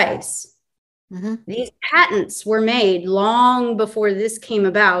 you guys, these patents were made long before this came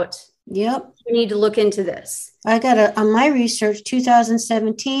about. Yep. We need to look into this. I got on my research,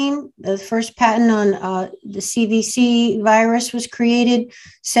 2017, the first patent on the CVC virus was created.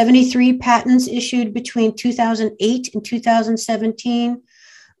 73 patents issued between 2008 and 2017.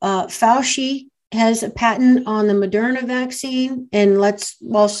 Fauci has a patent on the Moderna vaccine. And let's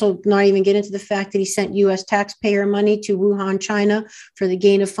also not even get into the fact that he sent US taxpayer money to Wuhan, China for the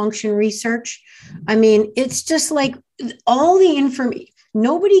gain of function research. I mean, it's just like all the information.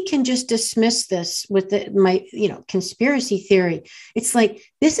 Nobody can just dismiss this with my conspiracy theory. It's like,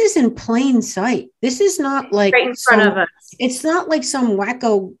 this is in plain sight. This is not like right in front of us. It's not like some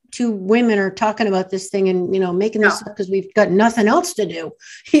wacko two women are talking about this thing and, making this up because we've got nothing else to do.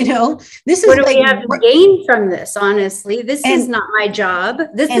 This is what do we have to gain from this? Honestly, this is not my job.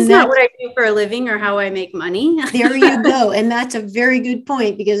 This is not what I do for a living or how I make money. There you go. And that's a very good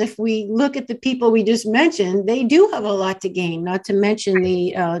point, because if we look at the people we just mentioned, they do have a lot to gain, not to mention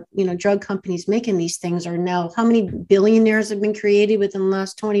the, drug companies making these things are now, how many billionaires have been created within the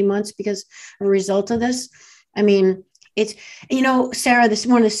last 20 months because of a result of this? I mean, it's, Sarah, this is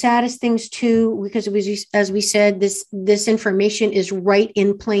one of the saddest things too, because it was, as we said, this information is right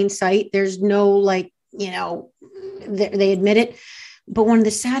in plain sight. There's no they admit it. But one of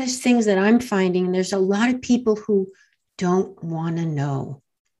the saddest things that I'm finding, there's a lot of people who don't want to know.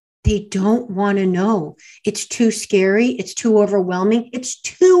 They don't want to know. It's too scary. It's too overwhelming. It's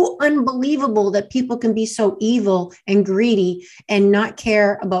too unbelievable that people can be so evil and greedy and not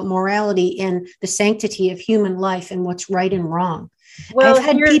care about morality and the sanctity of human life and what's right and wrong. Well, I've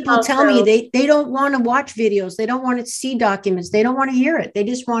had people tell me they don't want to watch videos. They don't want to see documents. They don't want to hear it. They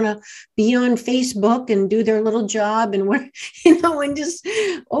just want to be on Facebook and do their little job and and just,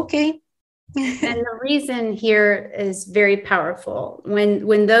 okay. And the reason here is very powerful.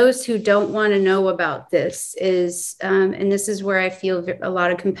 When those who don't want to know about this is, and this is where I feel a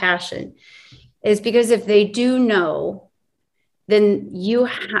lot of compassion, is because if they do know, then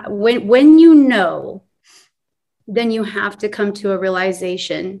when you know, then you have to come to a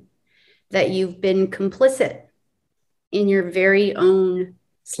realization that you've been complicit in your very own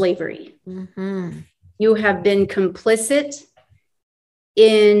slavery. You have been complicit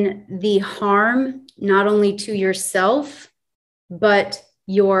in the harm, not only to yourself, but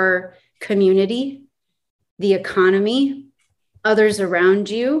your community, the economy, others around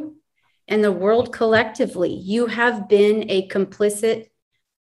you, and the world collectively. You have been a complicit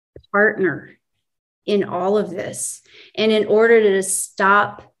partner in all of this. And in order to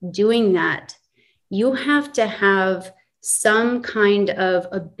stop doing that, you have to have some kind of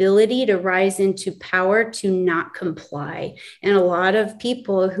ability to rise into power to not comply. And a lot of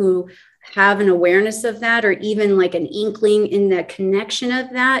people who have an awareness of that, or even like an inkling in the connection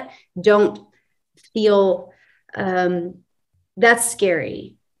of that, don't feel that's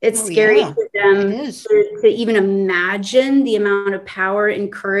scary. It's scary for them to even imagine the amount of power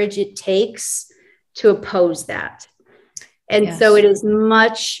and courage it takes to oppose that. And so it is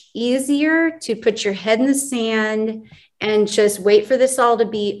much easier to put your head in the sand and just wait for this all to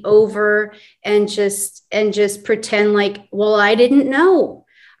be over and just pretend like, well, I didn't know.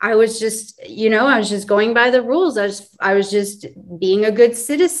 I was just, I was just going by the rules. I was just being a good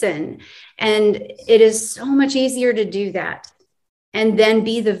citizen. And it is so much easier to do that and then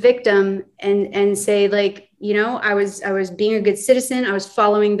be the victim and say like, I was being a good citizen. I was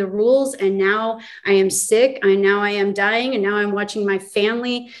following the rules, and now I am sick. I am dying, and now I'm watching my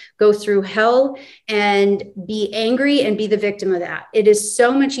family go through hell and be angry and be the victim of that. It is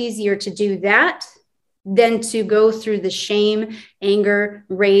so much easier to do that than to go through the shame, anger,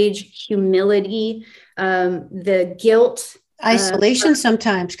 rage, humility, the guilt, isolation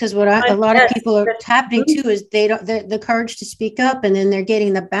sometimes, because what a lot of people are happening too is they don't the courage to speak up, and then they're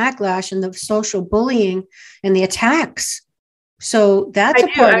getting the backlash and the social bullying and the attacks. So that's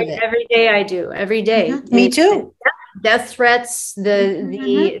part of it. Every day I do. Every day. Mm-hmm. Me too. Death threats,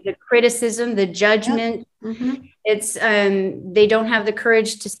 the criticism, the judgment. Yep. Mm-hmm. It's they don't have the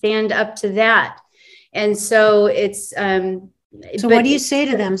courage to stand up to that. And so it's so what do you say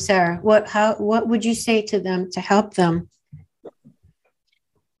to them, Sarah? What would you say to them to help them?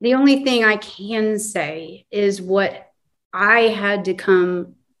 The only thing I can say is what I had to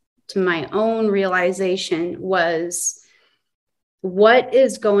come to my own realization was, what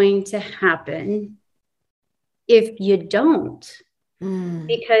is going to happen if you don't?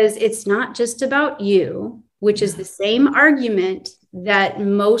 Because it's not just about you, which is the same argument that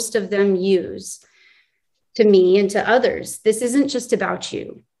most of them use to me and to others. This isn't just about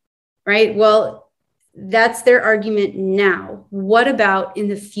you, right? Well, that's their argument now. What about in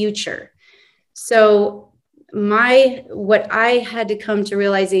the future? So what I had to come to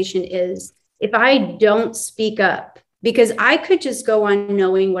realization is, if I don't speak up, because I could just go on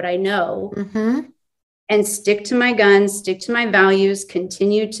knowing what I know and stick to my guns, stick to my values,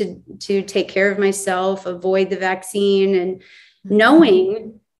 continue to take care of myself, avoid the vaccine, and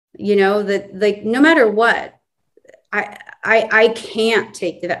knowing, that like, no matter what, I can't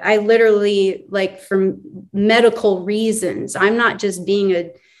take that. I literally, like, for medical reasons, I'm not just being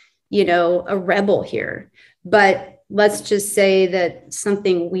a rebel here, but let's just say that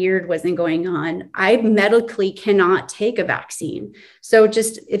something weird wasn't going on. I medically cannot take a vaccine. So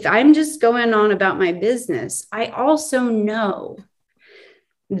if I'm just going on about my business, I also know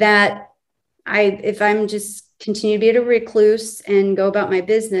that if I'm just continue to be a recluse and go about my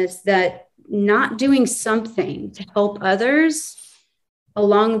business, that not doing something to help others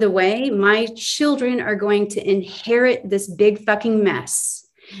along the way, my children are going to inherit this big fucking mess,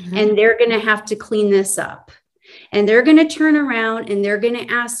 and they're going to have to clean this up, and they're going to turn around and they're going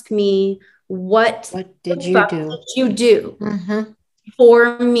to ask me, what did you do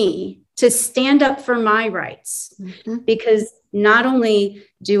for me to stand up for my rights? Because not only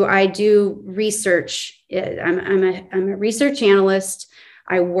do I do research, I'm a research analyst.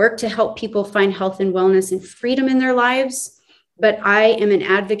 I work to help people find health and wellness and freedom in their lives, but I am an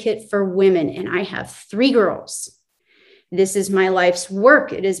advocate for women, and I have 3 girls. This is my life's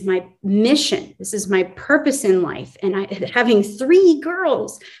work. It is my mission. This is my purpose in life. And having 3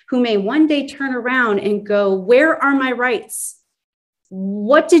 girls who may one day turn around and go, where are my rights?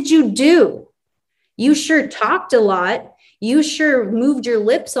 What did you do? You sure talked a lot. You sure moved your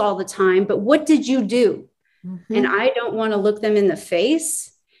lips all the time, but what did you do? And I don't want to look them in the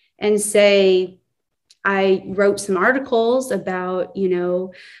face and say, I wrote some articles about,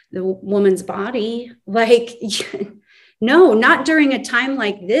 the woman's body. Like, no, not during a time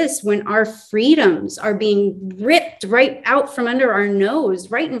like this, when our freedoms are being ripped right out from under our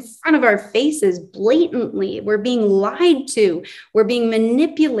nose, right in front of our faces, blatantly. We're being lied to. We're being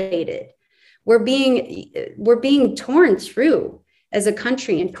manipulated. We're being torn through as a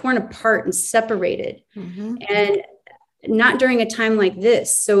country and torn apart and separated, and not during a time like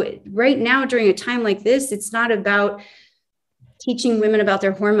this. So right now, during a time like this, it's not about teaching women about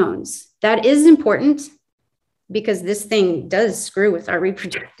their hormones. That is important, because this thing does screw with our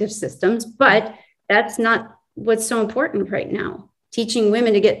reproductive systems, but that's not what's so important right now. Teaching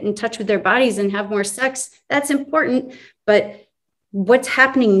women to get in touch with their bodies and have more sex, that's important. But what's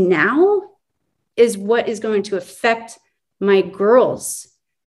happening now is what is going to affect my girls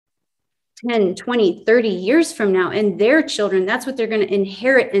 10, 20, 30 years from now, and their children. That's what they're going to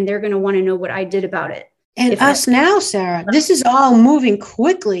inherit, and they're going to want to know what I did about it. And now, Sarah, this is all moving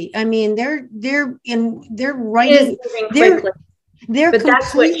quickly. I mean, they're writing. But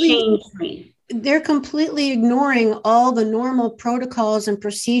that's what changed me. They're completely ignoring all the normal protocols and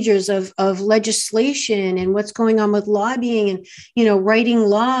procedures of legislation and what's going on with lobbying and, writing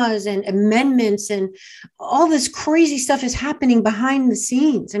laws and amendments, and all this crazy stuff is happening behind the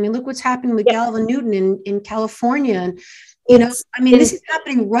scenes. I mean, look what's happening with Galvin Newton in California. And, this is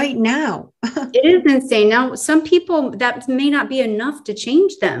happening right now. It is insane. Now, some people, that may not be enough to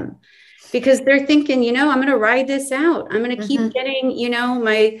change them, because they're thinking, I'm going to ride this out. I'm going to keep getting,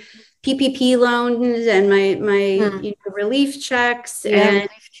 PPP loans and my relief checks, and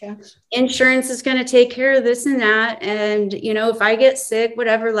relief checks. Insurance is going to take care of this and that. And, if I get sick,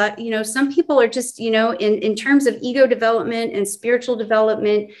 whatever, some people are just, in terms of ego development and spiritual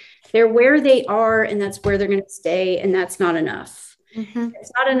development, they're where they are, and that's where they're going to stay. And that's not enough.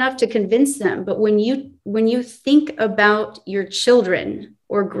 It's not enough to convince them. But when you think about your children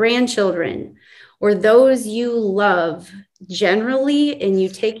or grandchildren or those you love generally, and you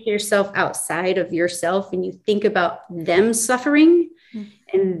take yourself outside of yourself and you think about them suffering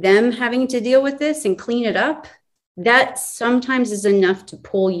and them having to deal with this and clean it up, that sometimes is enough to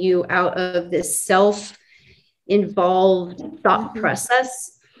pull you out of this self-involved thought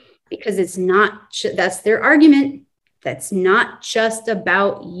process, because it's not, that's their argument. That's not just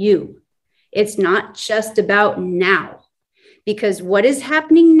about you. It's not just about now, because what is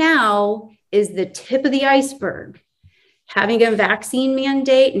happening now is the tip of the iceberg. Having a vaccine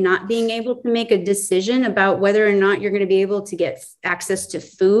mandate, not being able to make a decision about whether or not you're going to be able to get access to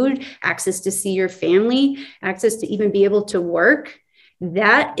food, access to see your family, access to even be able to work.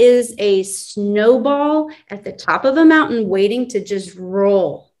 That is a snowball at the top of a mountain waiting to just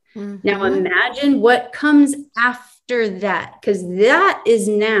roll. Now imagine what comes after that, because that is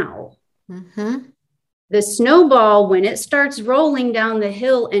now. The snowball, when it starts rolling down the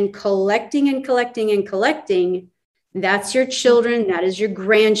hill and collecting and collecting and collecting, that's your children, that is your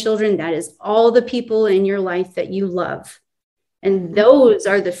grandchildren, that is all the people in your life that you love. And those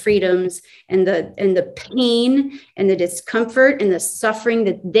are the freedoms and the pain and the discomfort and the suffering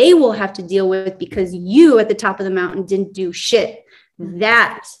that they will have to deal with because you at the top of the mountain didn't do shit.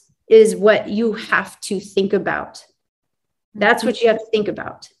 That is what you have to think about. That's what you have to think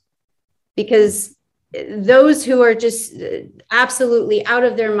about. Because those who are just absolutely out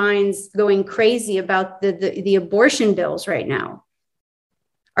of their minds going crazy about the abortion bills right now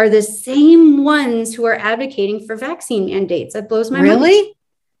are the same ones who are advocating for vaccine mandates. That blows my mind. Really?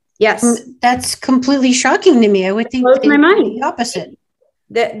 Yes. That's completely shocking to me. I would think blows my mind. The opposite.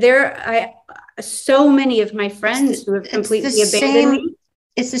 That so many of my friends who have completely abandoned me.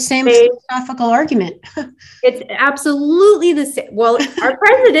 It's the same philosophical argument. It's absolutely the same. Well, our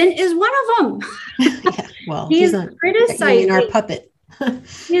president is one of them. Yeah, well, he's criticizing our puppet.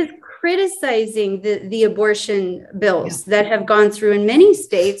 He's criticizing the abortion bills that have gone through in many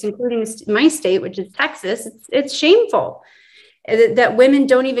states, including my state, which is Texas. It's shameful that women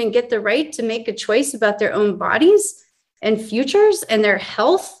don't even get the right to make a choice about their own bodies and futures and their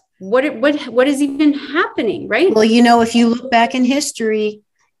health. What is even happening, right? Well, if you look back in history,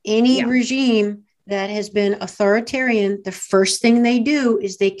 any regime that has been authoritarian, the first thing they do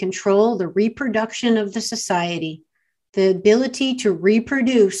is they control the reproduction of the society. The ability to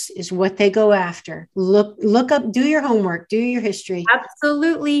reproduce is what they go after. Look up, do your homework, do your history.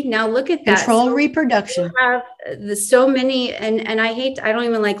 Absolutely. Now look at that. Control reproduction. You have so many, and I don't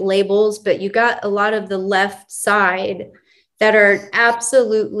even like labels, but you got a lot of the left side that are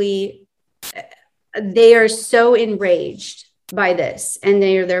absolutely, they are so enraged by this, and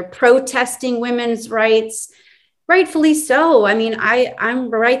they're protesting women's rights, rightfully so. I mean,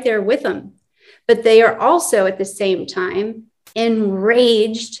 I'm right there with them, but they are also at the same time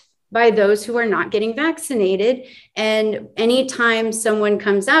enraged by those who are not getting vaccinated. And anytime someone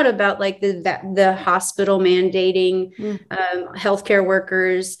comes out about like the hospital mandating healthcare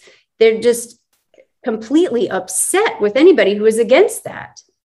workers, they're just completely upset with anybody who is against that.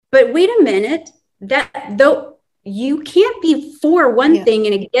 But wait a minute, that though you can't be for one thing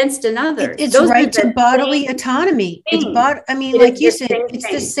and against another. It's right to bodily autonomy. Like you said,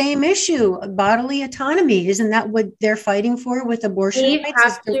 it's the same issue. Bodily autonomy. Isn't that what they're fighting for with abortion? We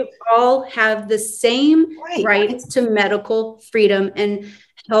have to all have the same rights to medical freedom and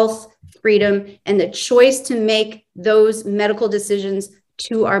health freedom and the choice to make those medical decisions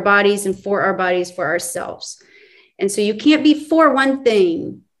to our bodies and for our bodies, for ourselves. And so you can't be for one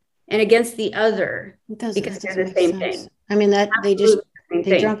thing and against the other because they're the same thing. I mean, that they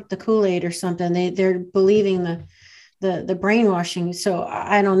drunk the Kool-Aid or something. They're believing the brainwashing. So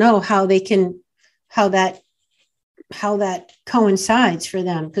I don't know how that coincides for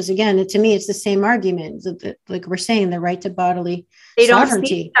them. Because again, to me, it's the same argument. Like we're saying, the right to bodily sovereignty. Don't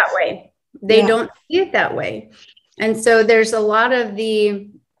see it that way. They don't see it that way. And so there's a lot of the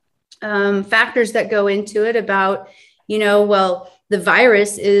factors that go into it about, the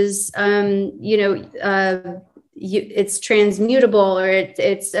virus is, it's transmutable, or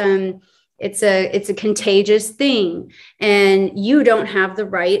it's a contagious thing, and you don't have the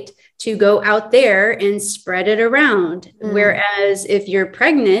right to go out there and spread it around. Whereas if you're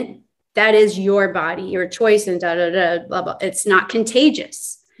pregnant, that is your body, your choice, and blah, blah. It's not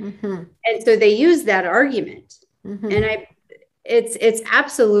contagious. And so they use that argument. And it's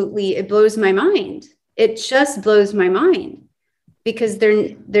absolutely, it blows my mind. It just blows my mind, because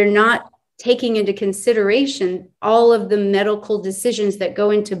they're not taking into consideration all of the medical decisions that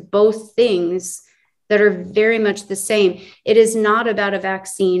go into both things that are very much the same. It is not about a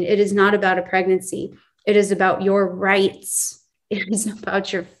vaccine. It is not about a pregnancy. It is about your rights. It is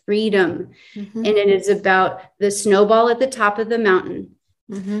about your freedom. And it is about the snowball at the top of the mountain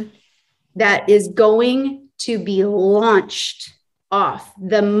that is going to be launched off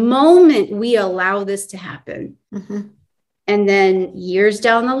the moment we allow this to happen. And then years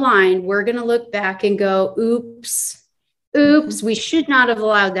down the line, we're going to look back and go, oops, we should not have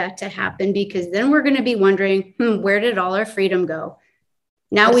allowed that to happen, because then we're going to be wondering, where did all our freedom go?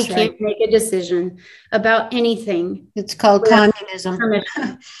 Now we can't make a decision about anything. It's called communism.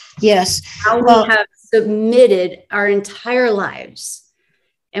 Yes. Now we have submitted our entire lives,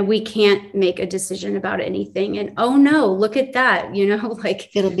 and we can't make a decision about anything. And oh no, look at that,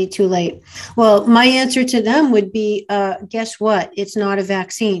 like it'll be too late. Well, my answer to them would be, guess what? It's not a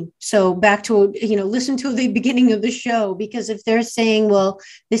vaccine. So back to, listen to the beginning of the show, because if they're saying, well,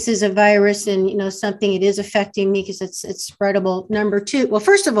 this is a virus and, something, it is affecting me because it's spreadable. Number two, well,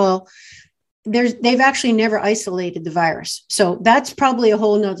 first of all, they've actually never isolated the virus. So that's probably a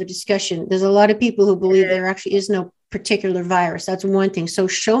whole nother discussion. There's a lot of people who believe there actually is no particular virus. That's one thing. So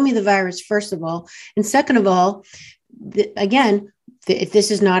show me the virus, first of all. And second of all, again, if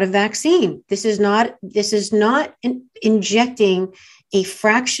this is not a vaccine, this is not injecting a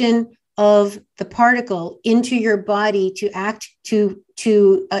fraction of the particle into your body to act to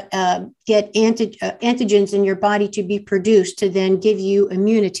get antigens in your body to be produced to then give you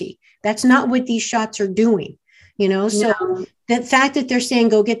immunity. That's not what these shots are doing, So the fact that they're saying,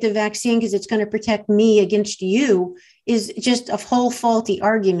 go get the vaccine because it's going to protect me against you is just a whole faulty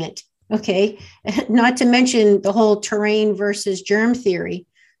argument. Okay. Not to mention the whole terrain versus germ theory,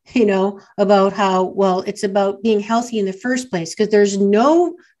 about how, well, it's about being healthy in the first place, because there's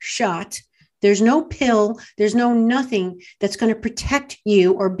no shot, there's no pill, there's no nothing that's going to protect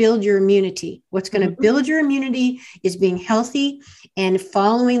you or build your immunity. What's going to build your immunity is being healthy and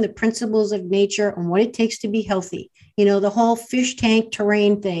following the principles of nature and what it takes to be healthy. The whole fish tank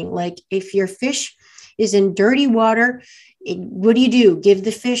terrain thing. Like if your fish is in dirty water, what do? Give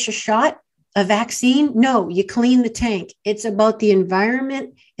the fish a shot, a vaccine? No, you clean the tank. It's about the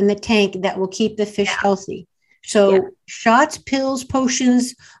environment in the tank that will keep the fish healthy. So shots, pills,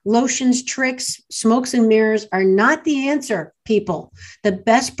 potions, lotions, tricks, smokes and mirrors are not the answer, people. The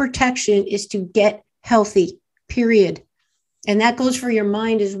best protection is to get healthy, period. And that goes for your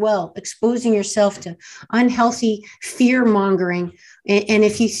mind as well, exposing yourself to unhealthy fear mongering. And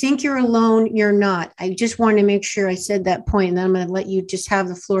if you think you're alone, you're not. I just want to make sure I said that point, and then I'm going to let you just have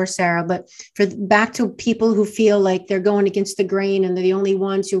the floor, Sarah. But back to people who feel like they're going against the grain and they're the only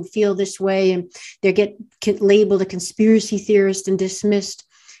ones who feel this way, and they get labeled a conspiracy theorist and dismissed,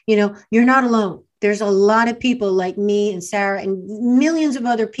 you're not alone. There's a lot of people like me and Sarah and millions of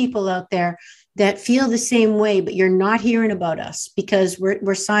other people out there that feel the same way, but you're not hearing about us because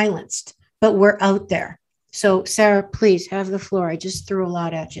we're silenced, but we're out there. So Sarah, please have the floor. I just threw a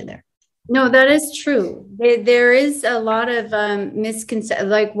lot at you there. No, that is true. There is a lot of misconception,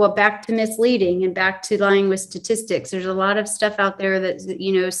 back to misleading and back to lying with statistics. There's a lot of stuff out there that's,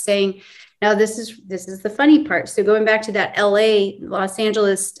 saying, now this is the funny part. So going back to that Los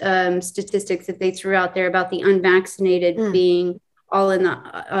Angeles statistics that they threw out there about the unvaccinated being all in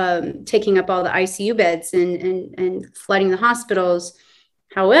the taking up all the ICU beds and flooding the hospitals.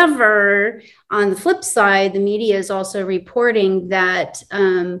 However, on the flip side, the media is also reporting that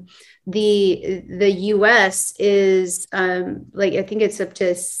the U.S. is I think it's up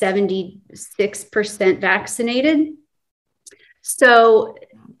to 76% vaccinated. So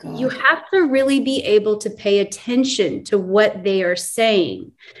you have to really be able to pay attention to what they are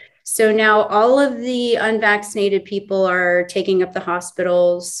saying. So now all of the unvaccinated people are taking up the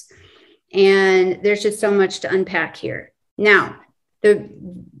hospitals, and there's just so much to unpack here. Now,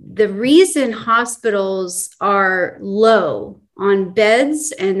 the reason hospitals are low on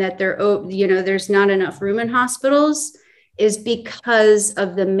beds and that there's not enough room in hospitals is because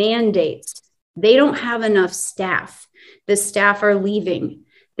of the mandates. They don't have enough staff. The staff are leaving.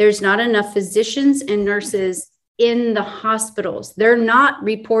 There's not enough physicians and nurses in the hospitals. They're not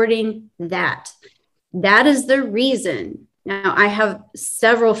reporting that. That is the reason. Now, I have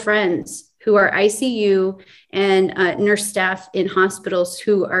several friends who are ICU and nurse staff in hospitals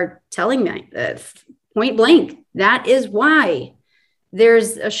who are telling me point blank, that is why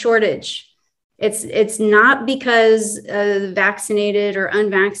there's a shortage. It's not because vaccinated or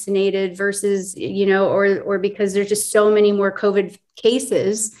unvaccinated versus, or because there's just so many more COVID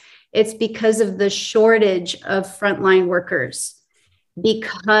cases. It's because of the shortage of frontline workers,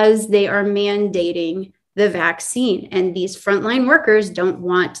 because they are mandating the vaccine, and these frontline workers don't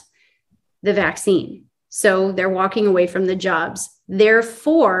want the vaccine. So they're walking away from the jobs.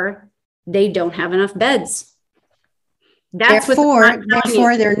 Therefore, they don't have enough beds. Therefore,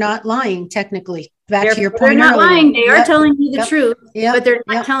 they're not lying, technically. Back to your point earlier. They're not lying. They are telling you the truth, but they're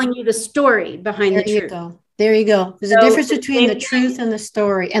not telling you the story behind the truth. There you go. There's a difference between the truth and the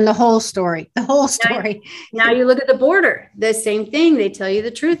story, and the whole story. Now you look at the border, the same thing. They tell you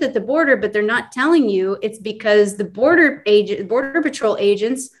the truth at the border, but they're not telling you it's because the border patrol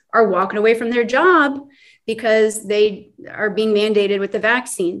agents are walking away from their job because they are being mandated with the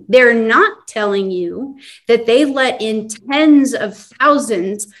vaccine. They're not telling you that they let in tens of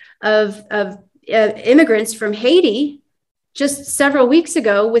thousands of immigrants from Haiti just several weeks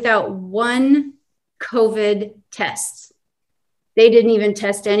ago without one COVID tests. They didn't even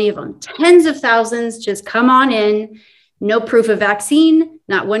test any of them. Tens of thousands just come on in, no proof of vaccine,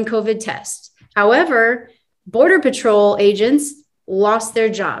 not one COVID test. However, Border Patrol agents lost their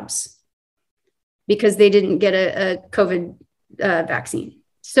jobs because they didn't get a COVID vaccine.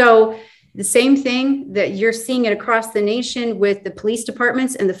 So the same thing that you're seeing it across the nation with the police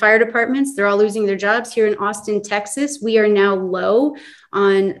departments and the fire departments, they're all losing their jobs. Here in Austin, Texas, we are now low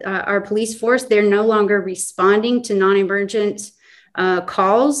on our police force. They're no longer responding to non-emergent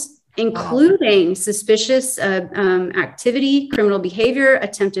calls, including suspicious activity, criminal behavior,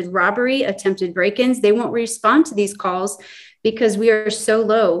 attempted robbery, attempted break-ins. They won't respond to these calls because we are so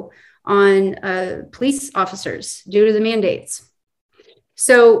low on police officers due to the mandates.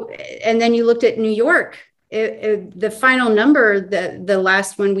 So, and then you looked at New York, the final number, the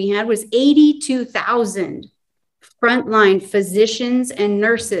last one we had was 82,000 frontline physicians and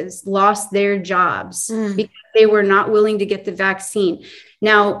nurses lost their jobs because they were not willing to get the vaccine.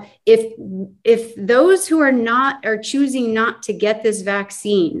 Now, if those who are choosing not to get this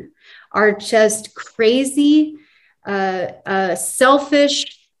vaccine are just crazy,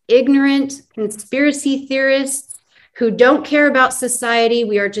 selfish, ignorant conspiracy theorists who don't care about society,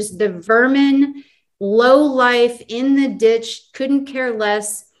 we are just the vermin, low life, in the ditch, couldn't care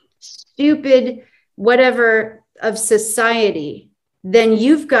less, stupid, whatever of society, then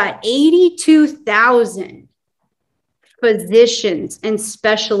you've got 82,000 physicians and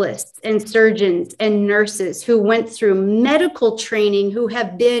specialists and surgeons and nurses who went through medical training, who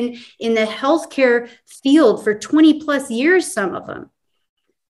have been in the healthcare field for 20 plus years, some of them,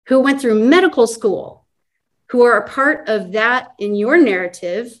 who went through medical school, who are a part of that in your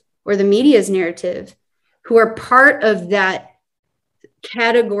narrative or the media's narrative, who are part of that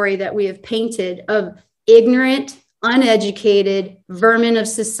category that we have painted of ignorant, uneducated vermin of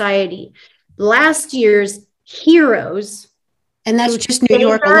society. Last year's heroes. And that's just New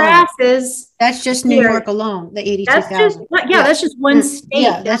York alone. That's just New York alone, the 82,000. That's just one state.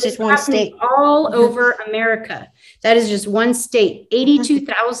 Yeah, that's just one state. All over America. That is just one state.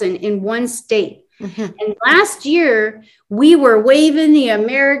 82,000 in one state. And last year, we were waving the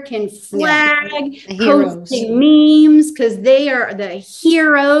American flag, posting memes because they are the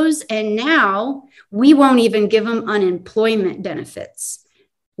heroes. And now we won't even give them unemployment benefits.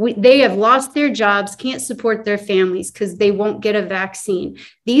 They have lost their jobs, can't support their families because they won't get a vaccine.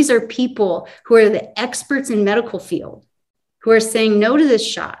 These are people who are the experts in medical field who are saying no to this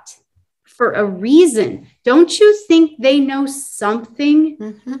shot for a reason. Don't you think they know something?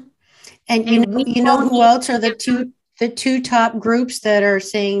 And you know who else are the two top groups that are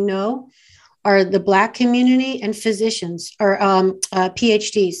saying no are the Black community and physicians or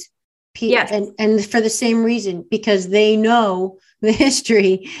PhDs. Yes. And for the same reason, because they know the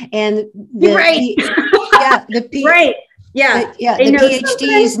history and the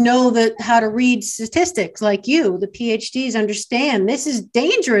PhDs know how to read statistics like you. The PhDs understand this is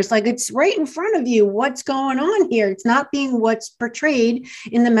dangerous. Like it's right in front of you. What's going on here? It's not being what's portrayed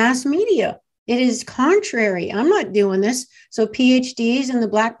in the mass media. It is contrary. I'm not doing this. So PhDs in the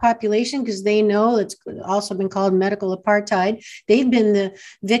Black population, because they know it's also been called medical apartheid. They've been the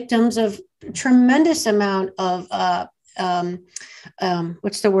victims of a tremendous amount of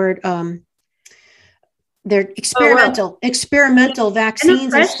they're experimental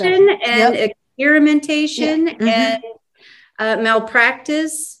vaccines and stuff. And experimentation and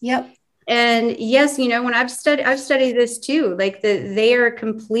malpractice. Yep. And yes, when I've studied this too, like they are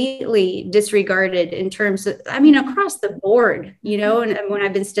completely disregarded in terms of, across the board, and when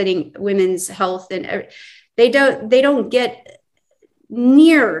I've been studying women's health and they don't get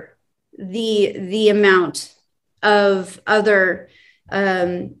near the amount of other,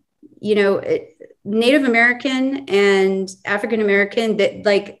 Native American and African American, that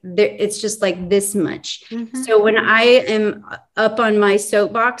like it's just like this much. Mm-hmm. So when I am up on my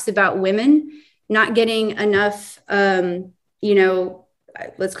soapbox about women not getting enough, let's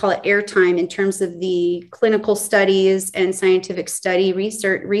call it airtime in terms of the clinical studies and scientific study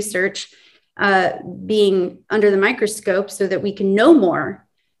research being under the microscope so that we can know more,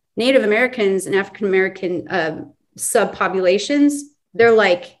 Native Americans and African American subpopulations, they're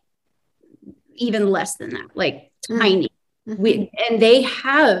like even less than that, like tiny. Mm-hmm. And they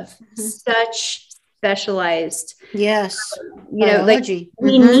have such specialized, biology. Like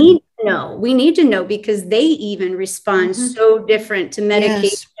we need to know because they even respond so different to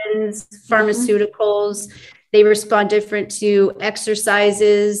medications, pharmaceuticals. They respond different to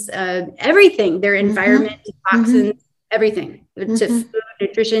exercises, everything, their environment, to toxins, everything, to food,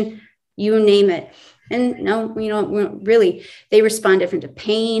 nutrition, you name it. And no, really, they respond different to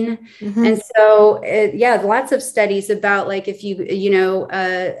pain. Mm-hmm. And so, lots of studies about like if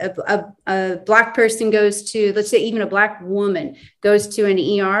a Black person goes to, let's say even a Black woman goes to an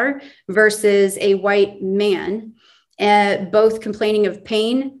ER versus a white man, both complaining of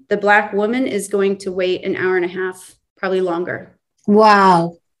pain, the Black woman is going to wait an hour and a half, probably longer.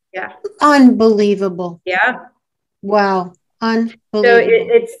 Wow. Yeah. Unbelievable. Yeah. Wow. Unbelievable. So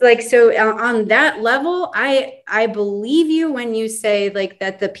it's like, so on that level, I believe you when you say like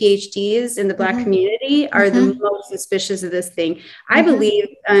that the PhDs in the Black community are the most suspicious of this thing. I believe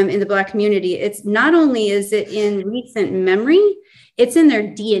in the Black community, it's not only is it in recent memory, it's in their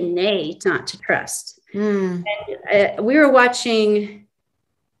DNA not to trust. And we were watching,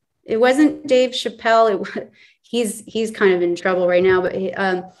 it wasn't Dave Chappelle. He's kind of in trouble right now, but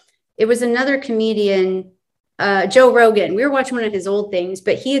it was another comedian, Joe Rogan. We were watching one of his old things,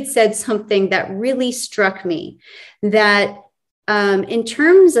 but he had said something that really struck me, that in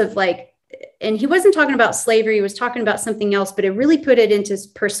terms of like, and he wasn't talking about slavery, he was talking about something else, but it really put it into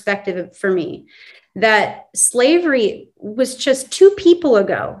perspective for me, that slavery was just 2 people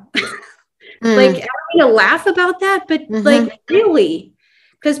ago. Like, I don't mean to laugh about that, but like really,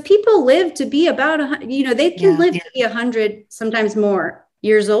 because people live to be about, they can live to be 100, sometimes more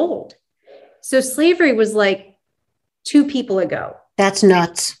years old. So slavery was like 2 people ago. That's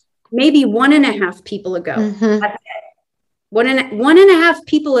nuts. Maybe 1.5 people ago. That's it. One and a half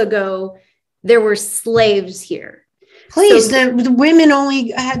people ago, there were slaves here. Please, so, the women only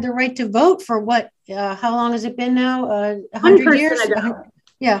had the right to vote for what? How long has it been now? 100 years?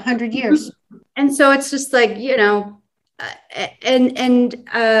 100 years. And so it's just like, I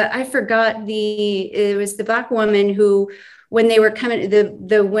forgot it was the Black woman who, when they were coming,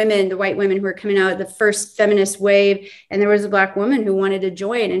 the white women who were coming out, the first feminist wave, and there was a Black woman who wanted to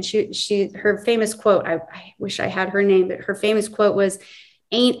join. And her famous quote, I wish I had her name, but her famous quote was,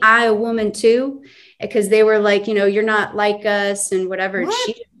 "Ain't I a woman too?" Because they were like, you're not like us and whatever. What?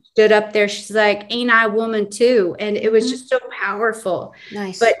 She stood up there. She's like, "Ain't I a woman too?" And it was just so powerful.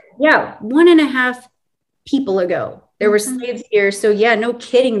 Nice. But 1.5 people ago, there were slaves here. So no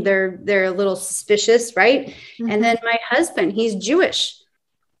kidding. They're a little suspicious. Right. And then my husband, he's Jewish,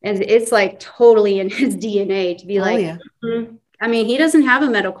 and it's like totally in his DNA to be I mean, he doesn't have a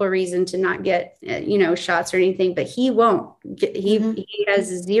medical reason to not get, shots or anything, but he won't get, he has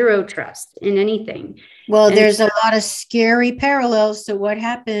zero trust in anything. Well, and there's a lot of scary parallels to what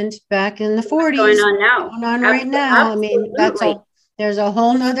happened back in the 40s. Going on now. Going on right now. Absolutely. I mean, there's a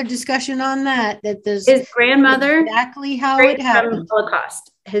whole nother discussion on that there's his grandmother, exactly how it happened. Holocaust.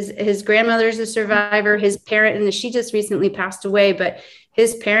 His grandmother's a survivor, his parent, and she just recently passed away, but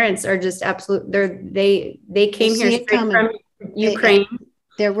his parents are just absolute. They came here straight from Ukraine.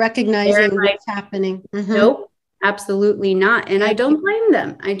 They're recognizing what's happening. Nope, absolutely not. And I don't blame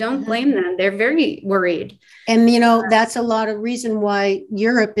them. They're very worried. And, that's a lot of reason why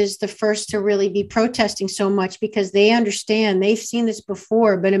Europe is the first to really be protesting so much, because they understand, they've seen this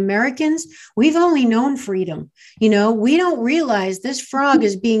before. But Americans, we've only known freedom. We don't realize this frog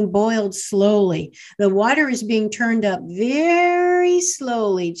is being boiled slowly. The water is being turned up very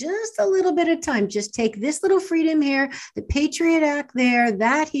slowly, just a little bit of time. Just take this little freedom here, the Patriot Act there,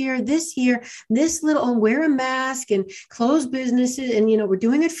 that here, this little, wear a mask and close businesses. And, we're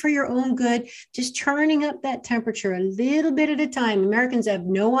doing it for your own good, just turning up that temperature a little bit at a time. Americans have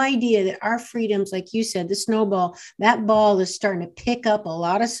no idea that our freedoms, like you said, the snowball, that ball is starting to pick up a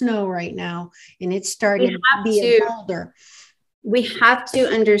lot of snow right now, and it's starting to be a boulder. We have to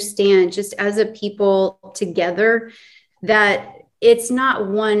understand, just as a people together, that it's not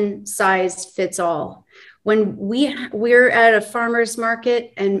one size fits all. when we're at a farmer's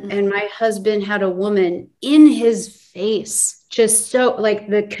market and my husband had a woman in his face, just so like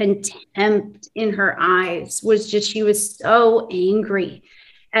the contempt in her eyes was just, she was so angry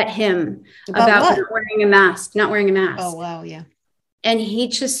at him about not wearing a mask. Oh, wow. Yeah. And he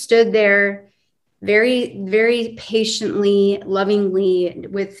just stood there very, very patiently, lovingly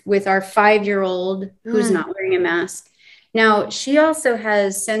with our 5-year-old who's not wearing a mask. Now, she also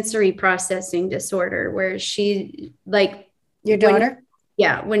has sensory processing disorder where she like your daughter.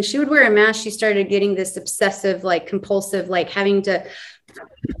 When she would wear a mask, she started getting this obsessive, like compulsive, like having to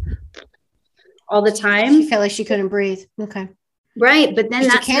all the time. She felt like she couldn't breathe. Okay. Right. But then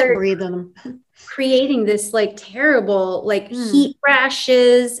that can't breathe on them. Creating this like terrible, like heat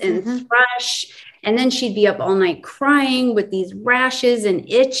rashes and thrush. And then she'd be up all night crying with these rashes and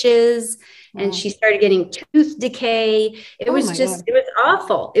itches. And she started getting tooth decay. It was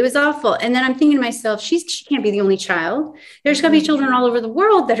awful. It was awful. And then I'm thinking to myself, she can't be the only child. There's got to be children all over the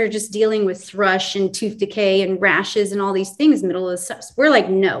world that are just dealing with thrush and tooth decay and rashes and all these things in the middle of the stuff. We're like,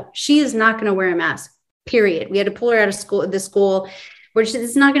 no, she is not going to wear a mask, period. We had to pull her out of the school. This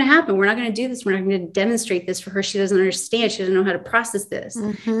is not going to happen. We're not going to do this. We're not going to demonstrate this for her. She doesn't understand. She doesn't know how to process this.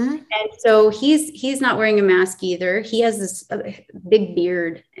 And so he's not wearing a mask either. He has this big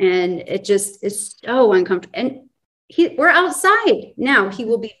beard and it just is so uncomfortable. And we're outside now. He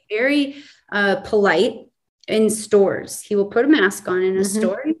will be very polite in stores. He will put a mask on in a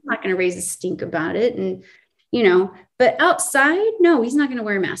store. He's not going to raise a stink about it. And, but outside, no, he's not going to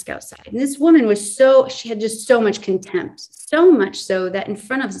wear a mask outside. And this woman she had just so much contempt, so much so that in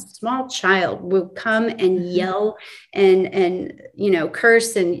front of a small child would come and yell and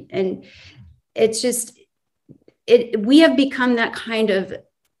curse. And it's just, we have become that kind of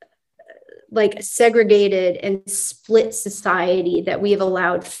like segregated and split society that we have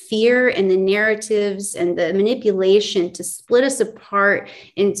allowed fear and the narratives and the manipulation to split us apart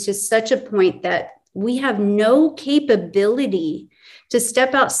into such a point that we have no capability to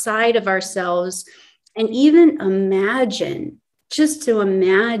step outside of ourselves and even imagine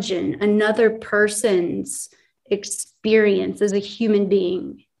another person's experience as a human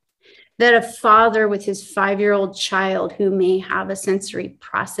being. That a father with his 5-year-old child who may have a sensory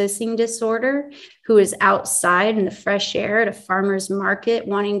processing disorder, who is outside in the fresh air at a farmer's market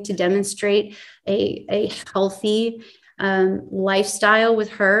wanting to demonstrate a healthy lifestyle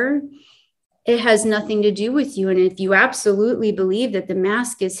with her, it has nothing to do with you. And if you absolutely believe that the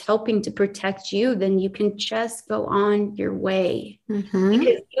mask is helping to protect you, then you can just go on your way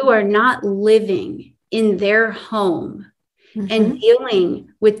because you are not living in their home and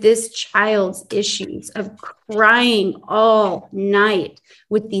dealing with this child's issues of crying all night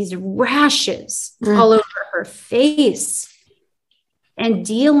with these rashes all over her face and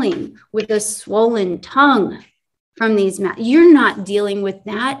dealing with a swollen tongue from these you're not dealing with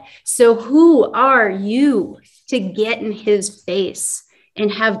that. So who are you to get in his face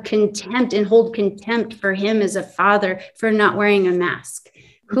and have contempt and hold contempt for him as a father for not wearing a mask?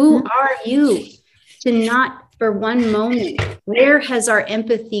 Who are you to not for one moment? Where has our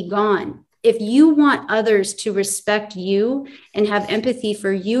empathy gone? If you want others to respect you and have empathy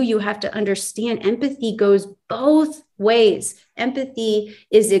for you, you have to understand empathy goes both ways. Empathy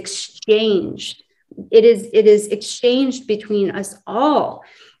is exchanged. It is exchanged between us all.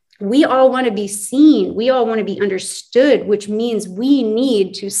 We all want to be seen. We all want to be understood, which means we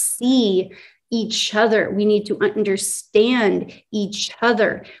need to see each other. We need to understand each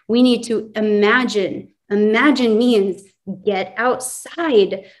other. We need to imagine. Imagine means get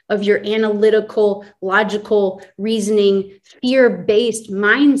outside of your analytical, logical, reasoning, fear-based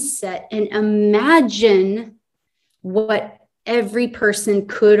mindset and imagine what every person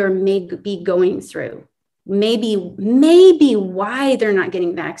could or may be going through. Maybe why they're not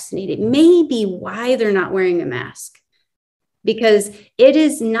getting vaccinated, maybe why they're not wearing a mask. Because it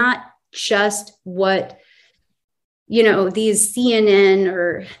is not just what, these CNN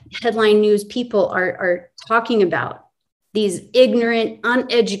or headline news people are talking about. These ignorant,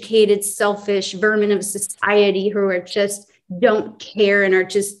 uneducated, selfish vermin of society who are just don't care and are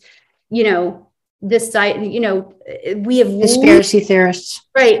just, decide, we have conspiracy theorists,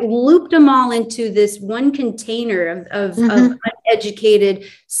 right? Looped them all into this one container of uneducated,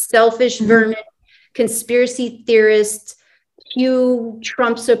 selfish vermin, conspiracy theorists, Hugh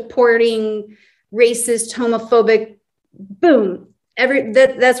Trump supporting, racist, homophobic, boom.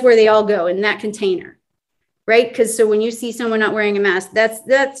 That's where they all go in that container, right? Because so when you see someone not wearing a mask,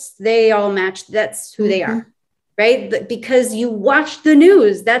 that's they all match. That's who they are. right? Because you watch the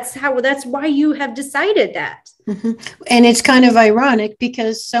news. That's why you have decided that. Mm-hmm. And it's kind of ironic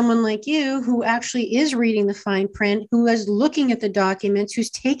because someone like you, who actually is reading the fine print, who is looking at the documents, who's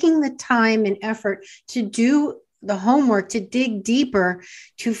taking the time and effort to do the homework, to dig deeper,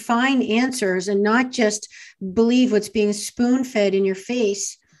 to find answers and not just believe what's being spoon-fed in your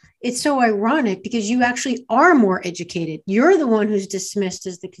face. It's so ironic because you actually are more educated. You're the one who's dismissed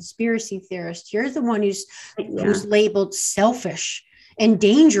as the conspiracy theorist. You're the one who's labeled selfish and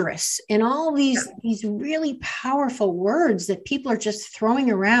dangerous, and all these really powerful words that people are just throwing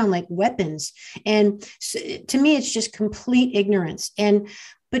around like weapons. And to me, it's just complete ignorance.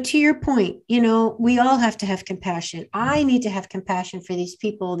 But to your point, we all have to have compassion. I need to have compassion for these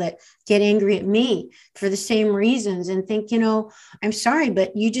people that get angry at me for the same reasons and think, I'm sorry,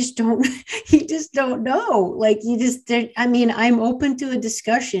 but you just don't know. Like I'm open to a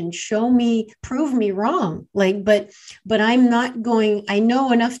discussion. Show me, prove me wrong. But I'm not going, I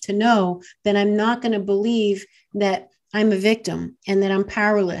know enough to know that I'm not going to believe that I'm a victim and that I'm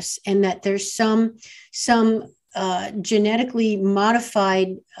powerless and that there's some genetically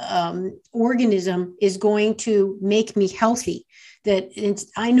modified organism is going to make me healthy.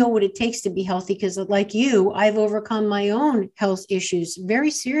 I know what it takes to be healthy because, like you, I've overcome my own health issues, very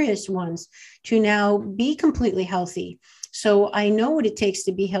serious ones, to now be completely healthy. So I know what it takes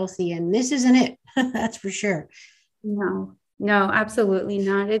to be healthy, and this isn't it. That's for sure. No, absolutely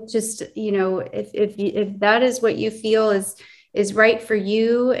not. It's just, if that is what you feel is right for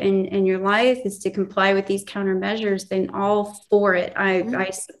you and your life is to comply with these countermeasures, then all for it. I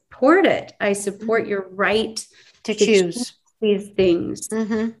support it. I support your right to choose these things.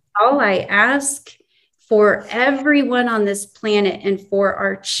 All I ask for everyone on this planet and for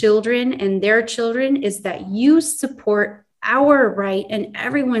our children and their children is that you support our right and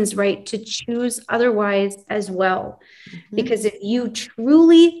everyone's right to choose otherwise as well. Because if you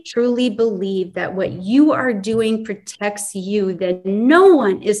truly, truly believe that what you are doing protects you, then no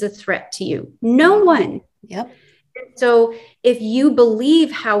one is a threat to you. No one. Yep. So if you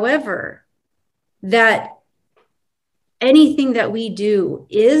believe, however, that anything that we do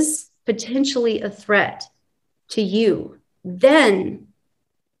is potentially a threat to you, then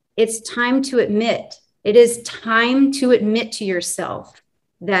it's time to admit. It is time to admit to yourself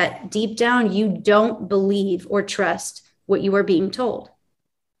that deep down you don't believe or trust what you are being told,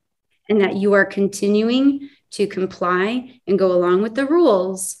 and that you are continuing to comply and go along with the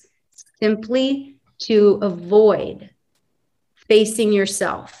rules simply to avoid facing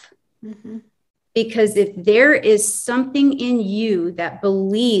yourself. Because if there is something in you that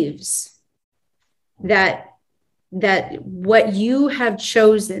believes that what you have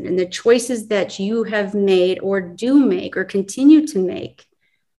chosen and the choices that you have made or do make or continue to make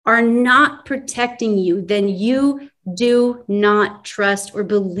are not protecting you, then you do not trust or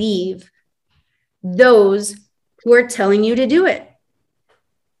believe those who are telling you to do it.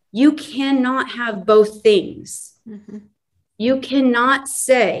 You cannot have both things. You cannot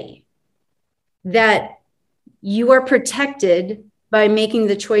say that you are protected by making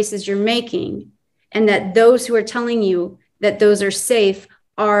the choices you're making, and that those who are telling you that those are safe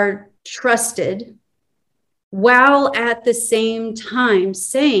are trusted, while at the same time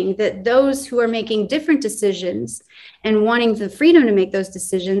saying that those who are making different decisions and wanting the freedom to make those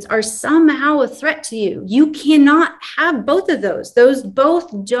decisions are somehow a threat to you. You cannot have both of those. Those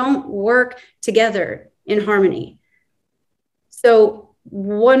both don't work together in harmony. So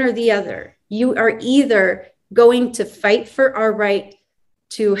one or the other. You are either going to fight for our right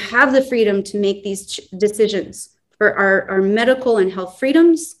to have the freedom to make these decisions for our medical and health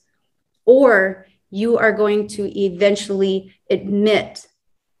freedoms, or you are going to eventually admit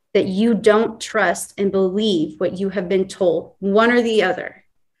that you don't trust and believe what you have been told, one or the other.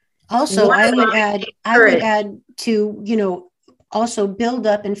 Also, I would add to, also build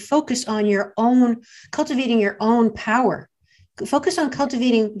up and focus on cultivating your own power. Focus on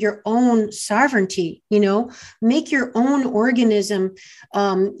cultivating your own sovereignty, make your own organism,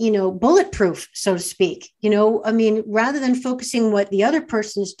 bulletproof, so to speak, rather than focusing what the other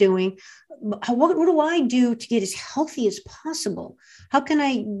person's doing. What do I do to get as healthy as possible? How can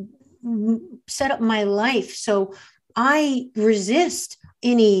I set up my life so I resist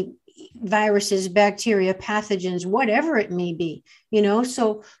any viruses, bacteria, pathogens, whatever it may be,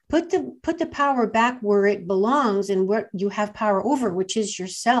 so put the power back where it belongs and what you have power over, which is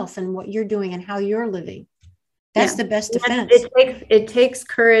yourself and what you're doing and how you're living. That's the best defense. It takes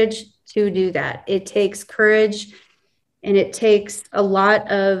courage to do that. It takes courage, and it takes a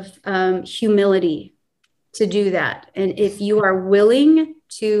lot of humility to do that. And if you are willing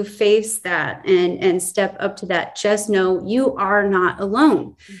to face that and step up to that, just know you are not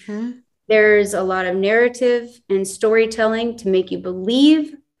alone. Mm-hmm. There's a lot of narrative and storytelling to make you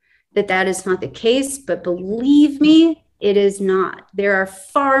believe that that is not the case, but believe me, it is not. There are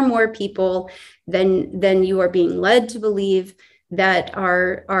far more people than you are being led to believe that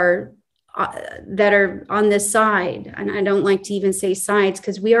are on this side. And I don't like to even say sides,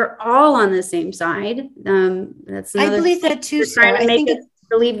 because we are all on the same side. That's I believe that too, Sarah. I think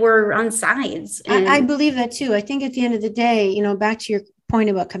believe we're on sides. I believe that too. I think at the end of the day, back to your point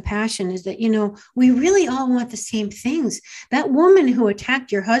about compassion, is that, we really all want the same things. That woman who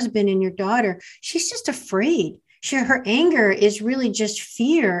attacked your husband and your daughter, she's just afraid. Her anger is really just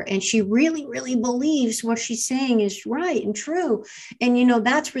fear. And she really, really believes what she's saying is right and true. And,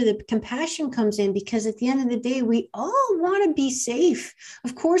 that's where the compassion comes in, because at the end of the day, we all want to be safe.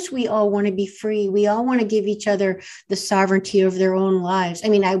 Of course, we all want to be free. We all want to give each other the sovereignty of their own lives. I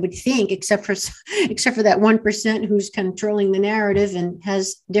mean, I would think, except for that 1% who's controlling the narrative and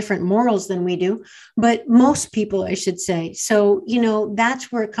has different morals than we do. But most people, I should say. So,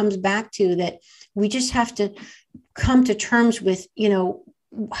 that's where it comes back to, that we just have to come to terms with,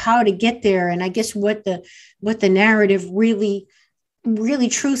 how to get there. And I guess what the narrative really, really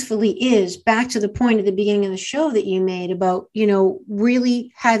truthfully is, back to the point at the beginning of the show that you made about,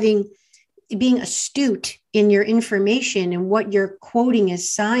 really being astute in your information, and what you're quoting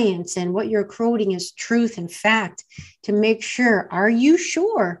is science and what you're quoting is truth and fact, to make sure, are you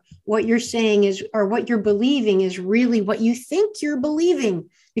sure what you're saying is, or what you're believing is really what you think you're believing?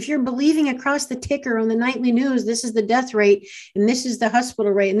 If you're believing across the ticker on the nightly news, this is the death rate and this is the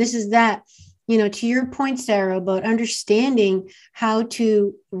hospital rate and this is that, to your point, Sarah, about understanding how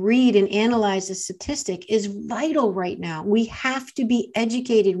to read and analyze a statistic is vital right now. We have to be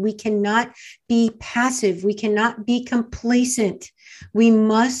educated. We cannot be passive. We cannot be complacent. We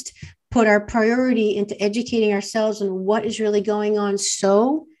must put our priority into educating ourselves on what is really going on,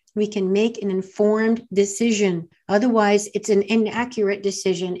 so we can make an informed decision. Otherwise, it's an inaccurate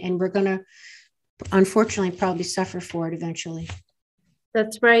decision, and we're going to, unfortunately, probably suffer for it eventually.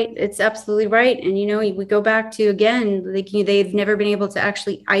 That's right. It's absolutely right. And, we go back to, again, they've never been able to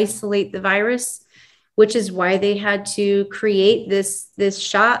actually isolate the virus, which is why they had to create this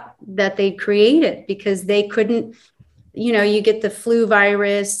shot that they created, because they couldn't, you get the flu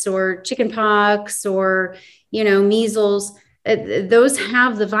virus or chickenpox or, measles. Those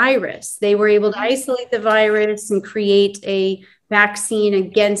have the virus. They were able to isolate the virus and create a vaccine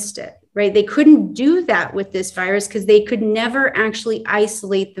against it, right? They couldn't do that with this virus because they could never actually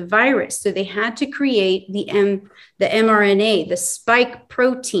isolate the virus. So they had to create the mRNA, the spike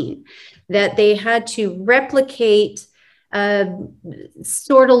protein, that they had to replicate,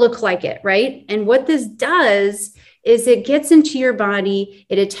 sort of look like it, right? And what this does is it gets into your body,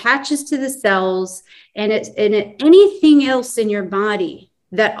 it attaches to the cells, and anything else in your body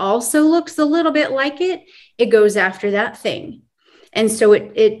that also looks a little bit like it goes after that thing. And so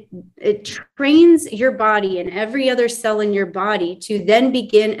it trains your body and every other cell in your body to then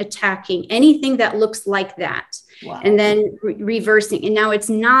begin attacking anything that looks like that. Wow. And then reversing. And now it's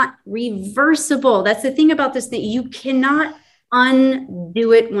not reversible. That's the thing about this thing. You cannot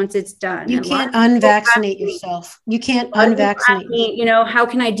undo it once it's done. You can't unvaccinate yourself. You can't unvaccinate. How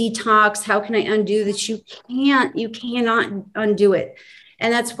can I detox? How can I undo this? You cannot undo it.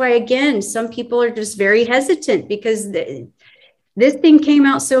 And that's why, again, some people are just very hesitant, because this thing came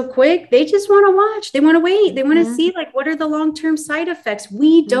out so quick. They just want to watch. They want to wait. They want to see, what are the long-term side effects?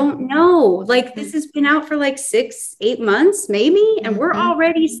 We don't know. This has been out for 6-8 months, maybe. And we're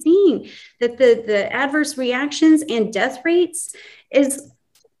already seeing that the adverse reactions and death rates is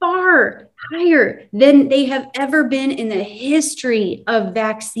far higher than they have ever been in the history of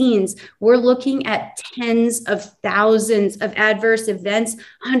vaccines. We're looking at tens of thousands of adverse events,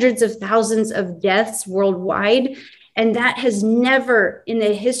 hundreds of thousands of deaths worldwide. And that has never in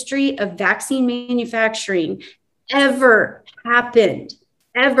the history of vaccine manufacturing ever happened,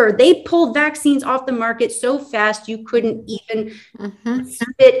 ever. They pulled vaccines off the market so fast you couldn't even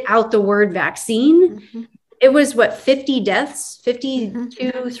spit out the word vaccine. It was 50 deaths,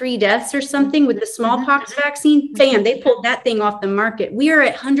 3 deaths or something with the smallpox vaccine. Bam, they pulled that thing off the market. We are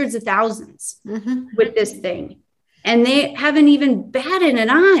at hundreds of thousands with this thing. And they haven't even batted an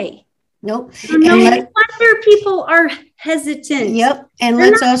eye. Nope. No wonder people are hesitant. Yep. And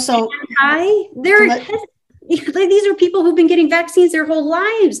let's also these are people who've been getting vaccines their whole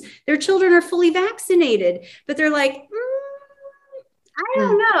lives. Their children are fully vaccinated, but they're like, I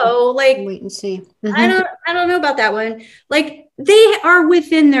don't know. Wait and see. I don't know about that one. They are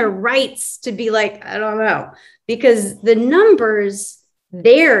within their rights to be I don't know, because the numbers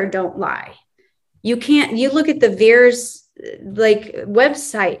don't lie. You look at the VAERS like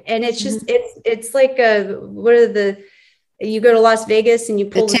website, and it's just, it's like you go to Las Vegas and you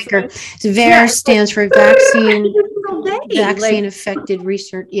pull the ticker. VAERS stands for vaccine affected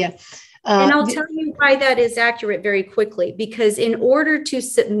research. Yeah. And I'll tell you why that is accurate very quickly, because in order to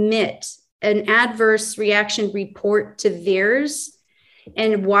submit an adverse reaction report to VAERS,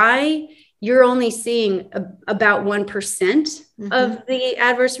 and why you're only seeing about 1% of the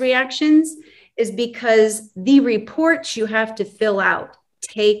adverse reactions, is because the reports you have to fill out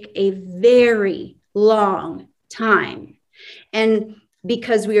take a very long time. And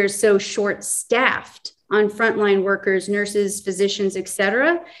because we are so short-staffed on frontline workers, nurses, physicians, et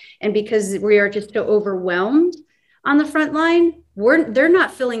cetera, and because we are just so overwhelmed on the front line, they're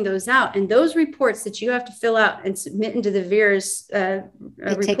not filling those out. And those reports that you have to fill out and submit into the VAERS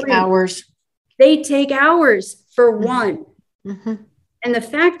they take hours. They take hours for one. And the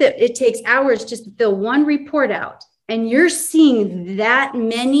fact that it takes hours just to fill one report out, and you're seeing that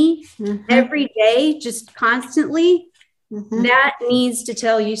many every day, just constantly, that needs to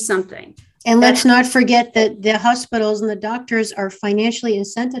tell you something. And let's not forget that the hospitals and the doctors are financially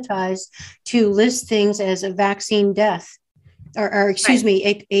incentivized to list things as a vaccine death, or excuse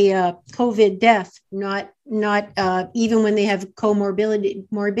me, a COVID death, not even when they have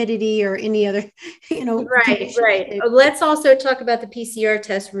morbidity or any other, Right. Let's also talk about the PCR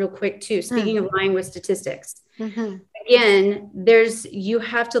test real quick too. Speaking of lying with statistics. Again, you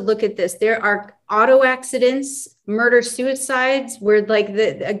have to look at this. There are auto accidents, murder, suicides, where like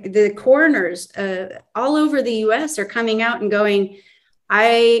the coroners all over the US are coming out and going,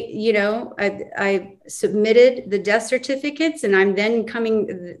 I submitted the death certificates, and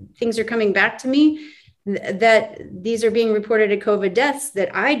things are coming back to me that these are being reported as COVID deaths,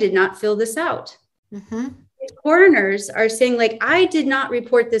 that I did not fill this out. Coroners are saying, like, I did not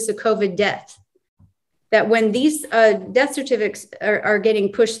report this a COVID death. That when these death certificates are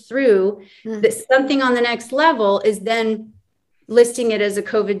getting pushed through, that something on the next level is then listing it as a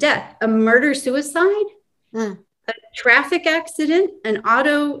COVID death, a murder, suicide, a traffic accident, an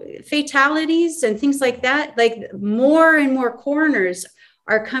auto fatalities, and things like that. Like, more and more coroners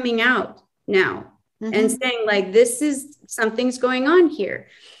are coming out now and saying, like, something's going on here.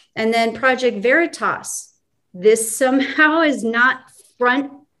 And then Project Veritas, this somehow is not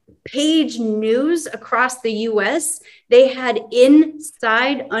front page news across the US. They had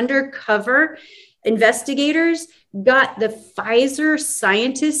inside undercover investigators got the Pfizer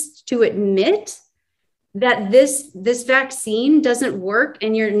scientists to admit that this vaccine doesn't work,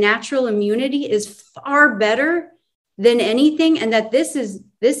 and your natural immunity is far better than anything, and that this is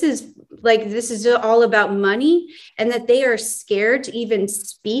all about money, and that they are scared to even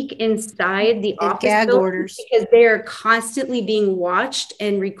speak inside the office gag orders because they are constantly being watched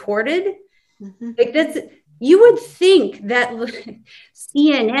and recorded. Like, you would think that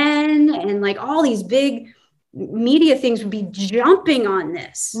CNN and like all these big media things would be jumping on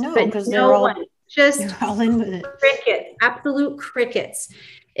this. No, but because they're all in with it. Crickets, absolute crickets.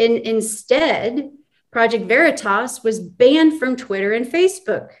 And instead, Project Veritas was banned from Twitter and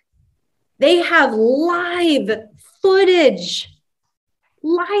Facebook. They have live footage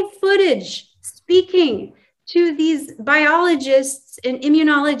speaking to these biologists and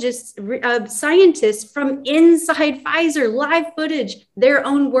immunologists, scientists from inside Pfizer, live footage, their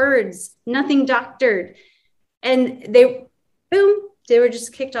own words, nothing doctored. And they were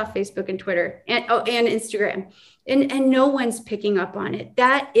just kicked off Facebook and Twitter and Instagram. And no one's picking up on it.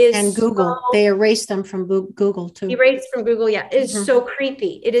 That is, and Google, they erased them from Google too. Erased from Google, yeah. It is so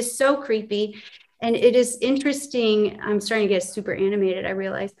creepy. It is so creepy. And it is interesting. I'm starting to get super animated, I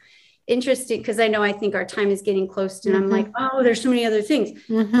realize. Interesting, because I think our time is getting close, and I'm like, oh, there's so many other things.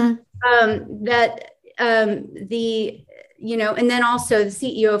 And then also the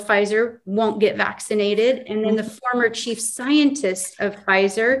CEO of Pfizer won't get vaccinated. And then the former chief scientist of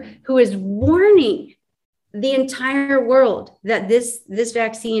Pfizer, who is warning the entire world that this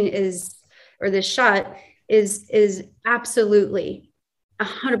vaccine this shot is absolutely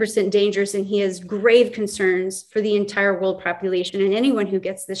 100% dangerous, and he has grave concerns for the entire world population and anyone who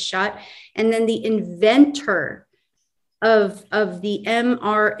gets this shot. And then the inventor of the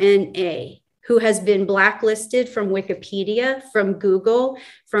mRNA, who has been blacklisted from Wikipedia, from Google,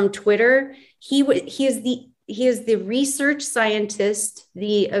 from Twitter, he is the research scientist,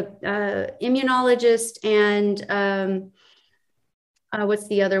 the immunologist, and what's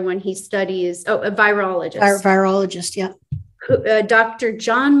the other one he studies? Oh, a virologist. Virologist, yeah. Dr.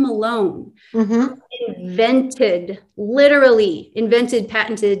 John Malone literally invented,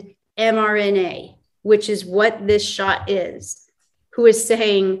 patented mRNA, which is what this shot is. who is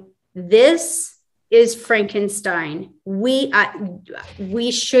saying, this is Frankenstein. We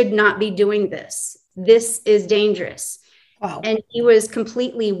should not be doing this. This is dangerous. Wow. And he was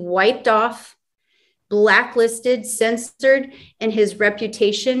completely wiped off, blacklisted, censored, and his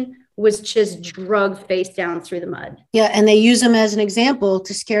reputation was just drugged face down through the mud. Yeah. And they use him as an example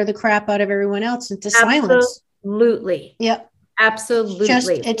to scare the crap out of everyone else into silence. Absolutely. Yep. Absolutely.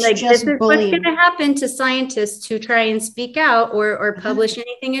 It's like, just this is bullying. what's going to happen to scientists who try and speak out or publish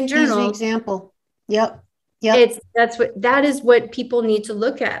anything in journals. He's the example. Yep. Yep. That is what people need to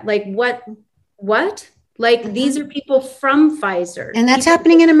look at. Like what? Like these are people from Pfizer. And that's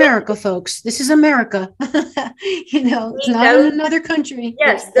happening in America, folks. This is America. It's not in another country.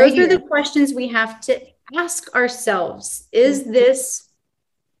 Yes. Those are the questions we have to ask ourselves. Is this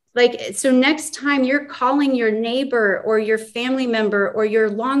like, so next time you're calling your neighbor or your family member or your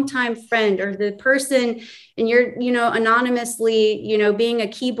longtime friend or the person and you're, anonymously, being a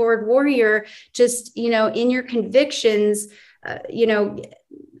keyboard warrior, just, in your convictions,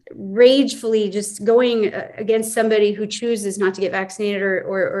 ragefully just going against somebody who chooses not to get vaccinated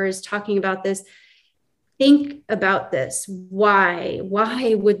or is talking about this. Think about this. Why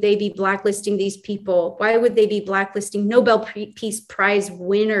would they be blacklisting these people? Why would they be blacklisting Nobel Peace Prize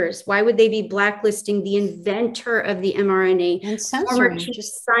winners? Why would they be blacklisting the inventor of the mRNA and censoring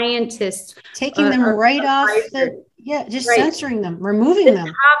just scientists, taking them right off censoring them, removing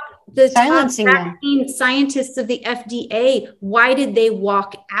them, silencing them? Scientists of the FDA, why did they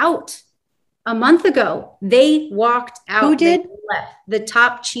walk out a month ago? They walked out. Who did? They left. The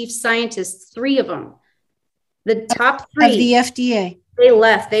top chief scientists, 3 of them. The top 3 of the FDA. They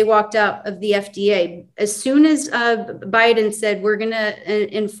left. They walked out of the FDA. As soon as Biden said, we're going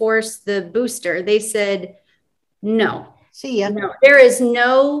to enforce the booster, they said, no. See ya. No, there is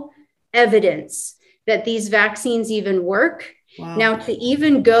no evidence that these vaccines even work. Wow. Now, to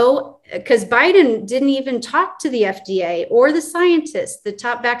even go, because Biden didn't even talk to the FDA or the scientists, the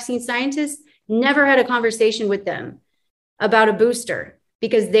top vaccine scientists, never had a conversation with them about a booster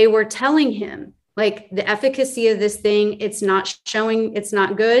because they were telling him, like, the efficacy of this thing, it's not showing, it's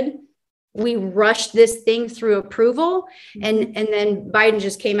not good. We rushed this thing through approval. And then Biden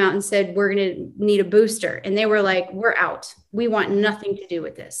just came out and said, we're going to need a booster. And they were like, we're out. We want nothing to do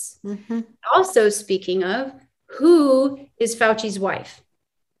with this. Mm-hmm. Also, speaking of, who is Fauci's wife?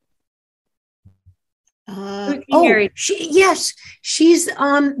 She's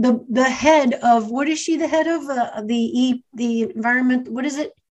the head of, what is she the head of? The environment, what is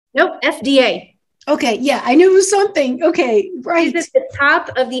it? Nope, FDA. Okay, yeah, I knew it was something. Okay, right. She's at the top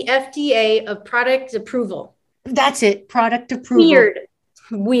of the FDA of product approval. That's it, product approval.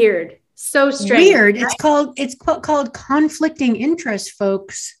 Weird. So strange. Weird. Right? It's called conflicting interest,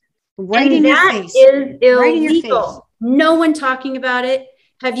 folks. Right in your face. That is illegal. No one talking about it.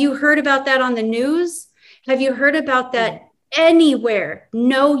 Have you heard about that on the news? Have you heard about that anywhere?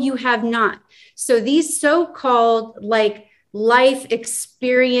 No, you have not. So these so-called life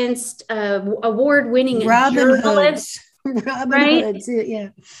experienced award-winning journalists, Robin Hoods, yeah,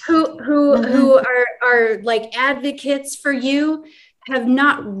 who are like advocates for you, have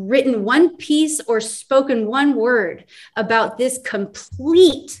not written one piece or spoken one word about this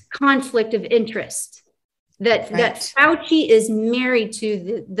complete conflict of interest. That Fauci is married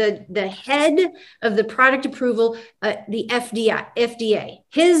to the head of the product approval, the FDA,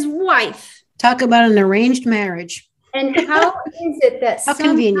 his wife. Talk about an arranged marriage. And how is it that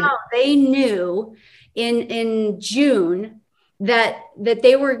somehow they knew in June that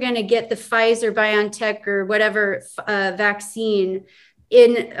they were going to get the Pfizer, BioNTech, or whatever vaccine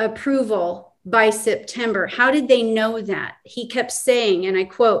in approval by September? How did they know that? He kept saying, and I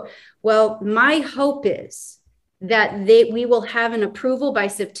quote, well, my hope is that we will have an approval by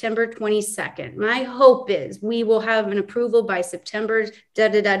September 22nd. My hope is we will have an approval by September,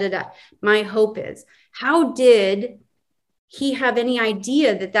 My hope is. How did he have any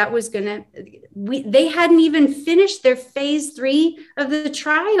idea that was going to, they hadn't even finished their phase 3 of the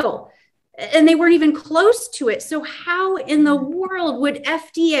trial and they weren't even close to it. So how in the world would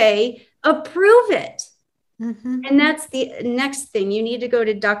FDA approve it? Mm-hmm. And that's the next thing. You need to go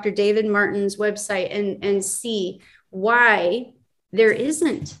to Dr. David Martin's website and see why there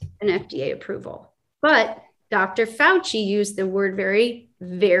isn't an FDA approval. But Dr. Fauci used the word very,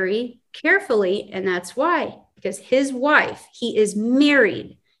 very carefully. And that's why, because his wife, he is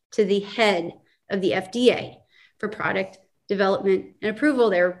married to the head of the FDA for product development and approval.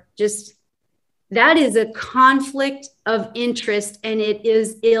 That is a conflict of interest, and it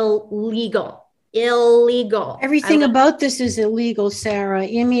is illegal. Everything about this is illegal, Sarah.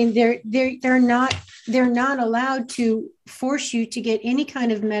 I mean, they're not they're not allowed to force you to get any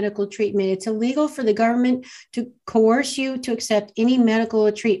kind of medical treatment. It's illegal for the government to coerce you to accept any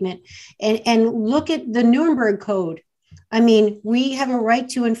medical treatment. And look at the Nuremberg Code. I mean, we have a right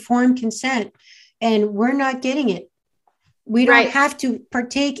to informed consent, and we're not getting it. We don't have to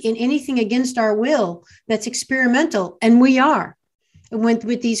partake in anything against our will that's experimental, and we are. And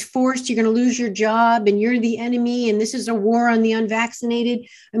with these forced, you're going to lose your job and you're the enemy, and this is a war on the unvaccinated.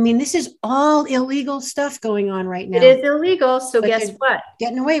 I mean, this is all illegal stuff going on right now. It is illegal. So but guess what?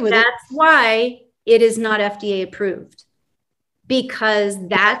 Getting away with That's why it is not FDA approved, because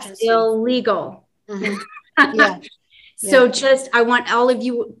that's illegal. Mm-hmm. Yeah. So I want all of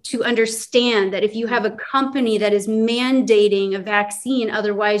you to understand that if you have a company that is mandating a vaccine,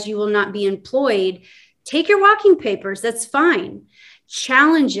 otherwise you will not be employed, take your walking papers. That's fine.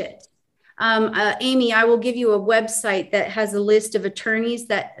 Challenge it. Amy, I will give you a website that has a list of attorneys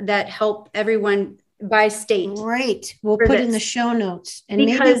that help everyone by state. Great. We'll put in the show notes. And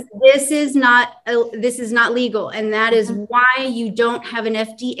because this is not legal. And that is why you don't have an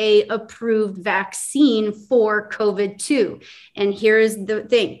FDA approved vaccine for COVID-2. And here's the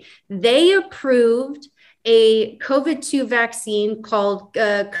thing. They approved a COVID-2 vaccine called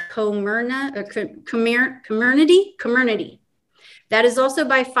Comirnaty. That is also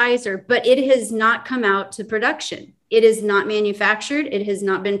by Pfizer, but it has not come out to production. It is not manufactured. It has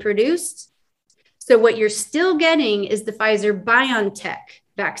not been produced. So what you're still getting is the Pfizer-BioNTech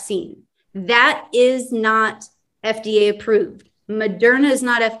vaccine. That is not FDA approved. Moderna is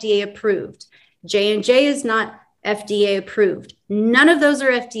not FDA approved. J&J is not FDA approved. None of those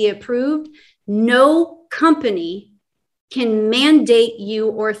are FDA approved. No company can mandate you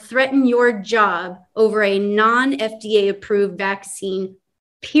or threaten your job over a non-FDA approved vaccine,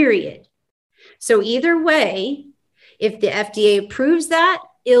 period. So either way, if the FDA approves that,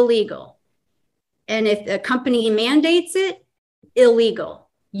 illegal. And if the company mandates it, illegal.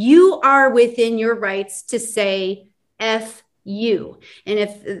 You are within your rights to say F you. And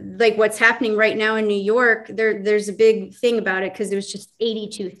if like what's happening right now in New York, there's a big thing about it because there was just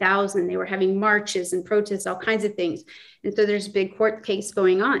 82,000. They were having marches and protests, all kinds of things. And so there's a big court case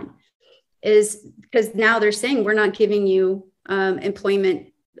going on, is because now they're saying we're not giving you employment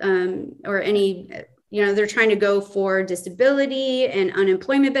or any, they're trying to go for disability and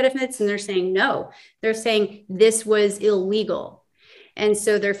unemployment benefits. And they're saying, no, they're saying this was illegal. And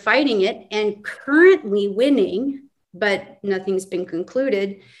so they're fighting it and currently winning, but nothing's been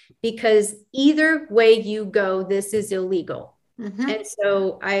concluded because either way you go, this is illegal. Mm-hmm. And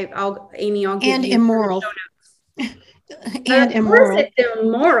so I'll give and you immoral. And immoral. Of course it's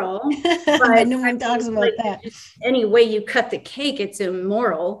immoral. But no one talks about that. Any way you cut the cake, it's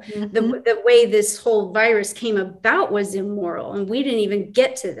immoral. Mm-hmm. The way this whole virus came about was immoral. And we didn't even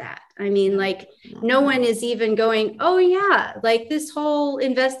get to that. I mean, no one is even going, oh yeah, like this whole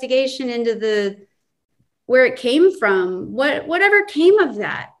investigation into where it came from, whatever came of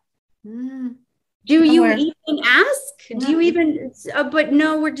that. Do you even ask? No. Do you even, but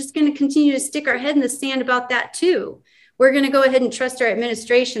no, we're just going to continue to stick our head in the sand about that too. We're going to go ahead and trust our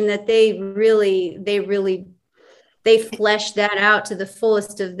administration that they fleshed that out to the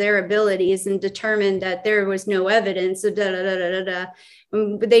fullest of their abilities and determined that there was no evidence. So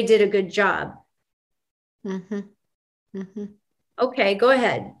But they did a good job. Mm-hmm. Mm-hmm. Okay, go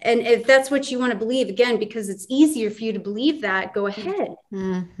ahead. And if that's what you want to believe, again, because it's easier for you to believe that, go ahead.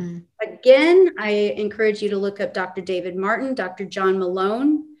 Mm-hmm. Again, I encourage you to look up Dr. David Martin, Dr. John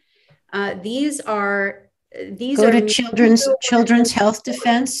Malone. Go to Children's Health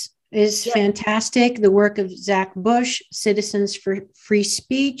Defense is fantastic. The work of Zach Bush, Citizens for Free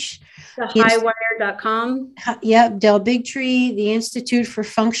Speech. Highwire.com. Yep, Del Bigtree, the Institute for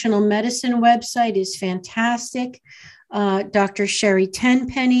Functional Medicine website is fantastic. Dr. Sherry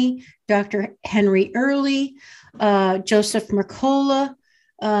Tenpenny, Dr. Henry Early, Joseph Mercola,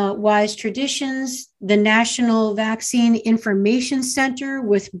 Wise Traditions, the National Vaccine Information Center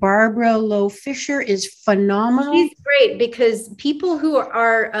with Barbara Lowe Fisher is phenomenal. She's great because people who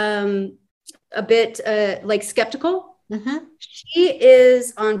are a bit skeptical, she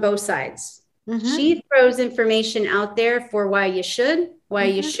is on both sides. She throws information out there for why you should, why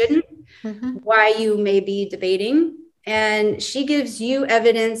you shouldn't, why you may be debating. And she gives you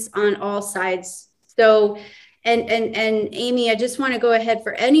evidence on all sides. So, and Amy, I just want to go ahead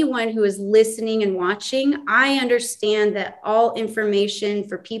for anyone who is listening and watching. I understand that all information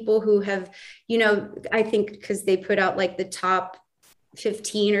for people who have, I think because they put out like the top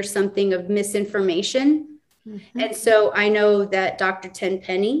 15 or something of misinformation. And so I know that Dr.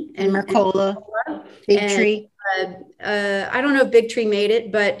 Tenpenny and Mercola, Bigtree. I don't know if Bigtree made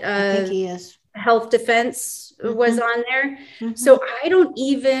it, but I think he is. Health Defense was on there. So I don't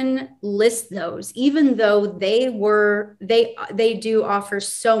even list those, even though they do offer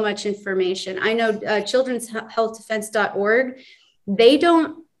so much information. I know children'shealthdefense.org, they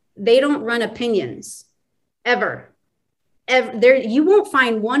don't run opinions ever. There, you won't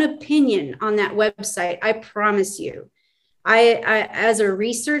find one opinion on that website. I promise you. I, as a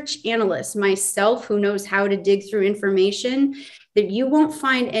research analyst myself, who knows how to dig through information, that you won't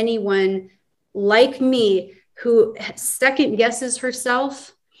find anyone like me who second guesses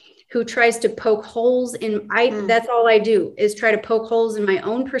herself, who tries to poke holes in, that's all I do, is try to poke holes in my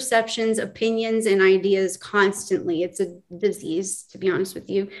own perceptions, opinions, and ideas constantly. It's a disease, to be honest with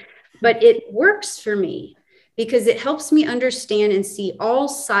you, but it works for me because it helps me understand and see all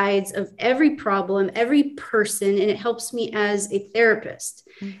sides of every problem, every person, and it helps me as a therapist,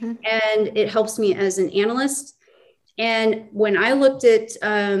 and it helps me as an analyst. And when I looked at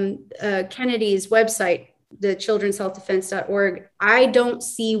Kennedy's website, the children'shealthdefense.org, I don't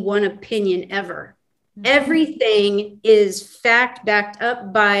see one opinion ever. Everything is fact backed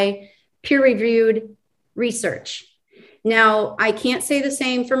up by peer-reviewed research. Now, I can't say the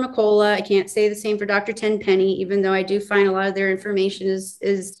same for McCullough. I can't say the same for Dr. Tenpenny, even though I do find a lot of their information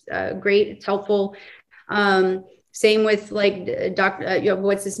is great. It's helpful. Same with like Dr.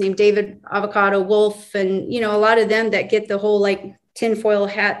 What's his name? David Avocado Wolf, and, a lot of them that get the whole like tinfoil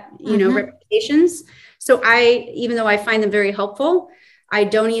hat, reputations. So even though I find them very helpful, I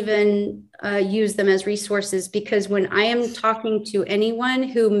don't even use them as resources, because when I am talking to anyone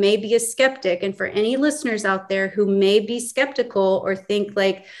who may be a skeptic, and for any listeners out there who may be skeptical or think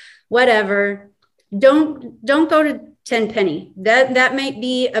like, whatever, don't go to Tenpenny. That might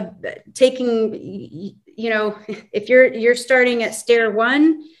be taking, if you're starting at stair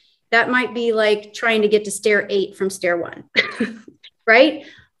 1, that might be like trying to get to stair 8 from stair 1, right?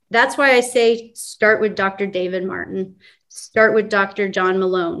 That's why I say start with Dr. David Martin. Start with Dr. John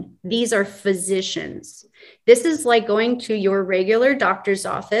Malone. These are physicians. This is like going to your regular doctor's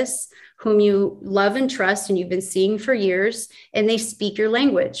office, whom you love and trust and you've been seeing for years, and they speak your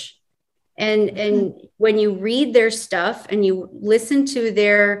language. And when you read their stuff and you listen to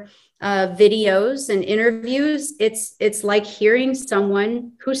their videos and interviews, it's like hearing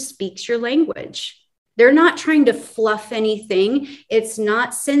someone who speaks your language. They're not trying to fluff anything. It's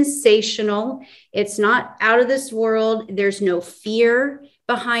not sensational. It's not out of this world. There's no fear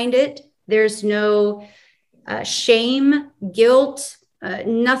behind it. There's no shame, guilt,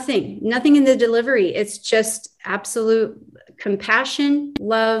 nothing in the delivery. It's just absolute compassion,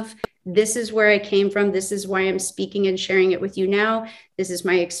 love. This is where I came from. This is why I'm speaking and sharing it with you now. This is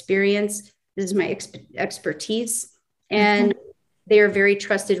my experience. This is my expertise. And they are very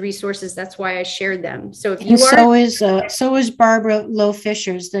trusted resources. That's why I shared them. So if you so is Barbara Lowe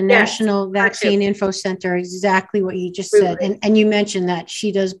Fisher's, the National Vaccine Info Center, exactly what you just said. And you mentioned that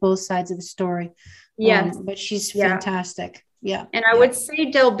she does both sides of the story. Yes. But she's fantastic. Yeah. And I would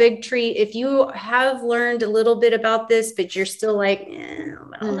say Del Bigtree, if you have learned a little bit about this, but you're still like, I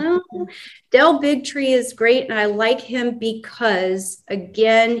don't know. Del Bigtree is great. And I like him because,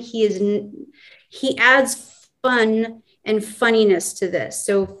 again, he adds fun and funniness to this.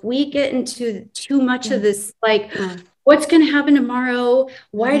 So if we get into too much of this, like, what's going to happen tomorrow?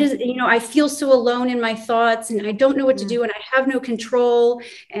 Why does, I feel so alone in my thoughts and I don't know what to do and I have no control.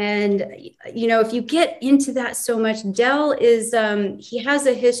 And, if you get into that so much, Del is, he has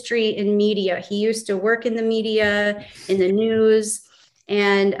a history in media. He used to work in the media, in the news,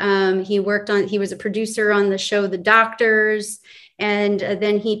 and he was a producer on the show The Doctors. And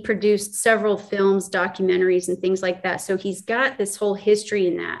then he produced several films, documentaries, and things like that. So he's got this whole history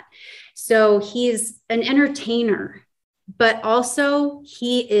in that. So he's an entertainer, but also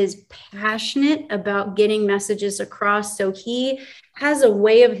he is passionate about getting messages across. So he has a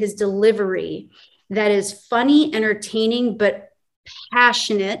way of his delivery that is funny, entertaining, but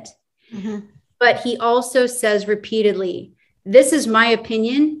passionate. But he also says repeatedly, this is my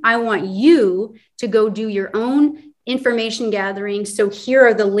opinion. I want you to go do your own information gathering. So here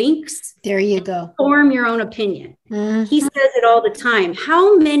are the links. There you go. Form your own opinion. He says it all the time.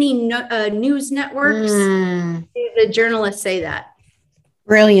 How many news networks do the journalists say that?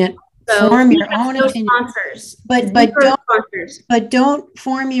 Brilliant. So form your own opinion. Sponsors. But don't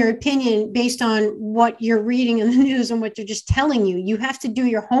form your opinion based on what you're reading in the news and what they're just telling you. You have to do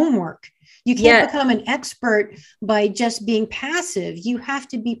your homework. You can't become an expert by just being passive. You have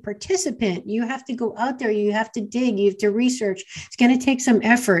to be participant. You have to go out there. You have to dig. You have to research. It's going to take some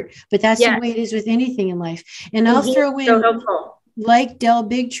effort, but that's the way it is with anything in life. And I'll throw in, like Del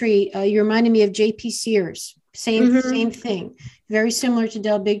Bigtree, you reminded me of J.P. Sears. Same thing. Very similar to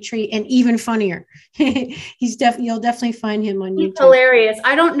Del Bigtree and even funnier. You'll definitely find him on YouTube. He's hilarious.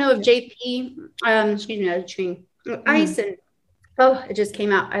 I don't know if JP, ice and it just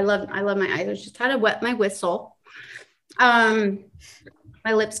came out. I love my eyes. I just had to wet my whistle.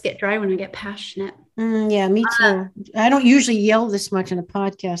 My lips get dry when I get passionate. Yeah, me too. I don't usually yell this much in a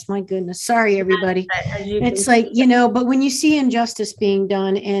podcast. My goodness. Sorry, everybody. It's like, but when you see injustice being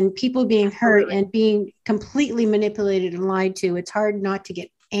done and people being hurt and being completely manipulated and lied to, it's hard not to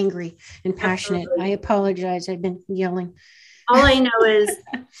get angry and passionate. Absolutely. I apologize. I've been yelling. All I know is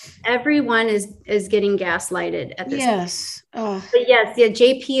everyone is getting gaslighted at this Yes. point. But yes,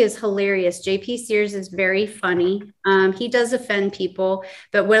 JP is hilarious. JP Sears is very funny. He does offend people.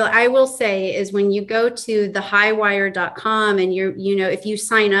 But what I will say is when you go to thehighwire.com and if you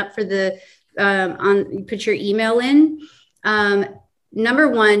sign up for you put your email in, number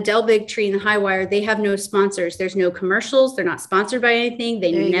one, Del Bigtree and the Highwire, they have no sponsors. There's no commercials. They're not sponsored by anything.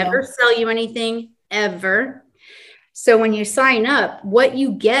 They never sell you anything ever. So when you sign up, what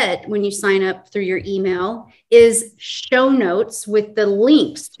you get when you sign up through your email is show notes with the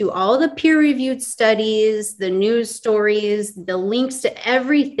links to all the peer-reviewed studies, the news stories, the links to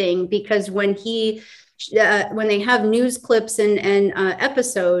everything. Because when they have news clips and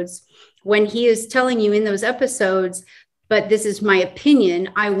episodes, when he is telling you in those episodes, but this is my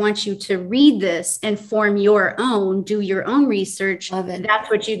opinion, I want you to read this and form your own, do your own research. Love it. That's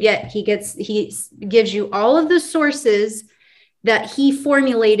what you get. He gives you all of the sources that he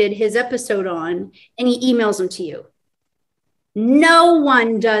formulated his episode on, and he emails them to you. No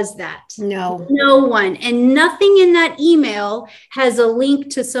one does that. No one. And nothing in that email has a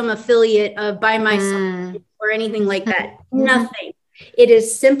link to some affiliate of Buy My Song or anything like that. Nothing. It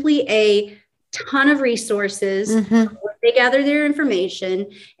is simply a ton of resources where they gather their information,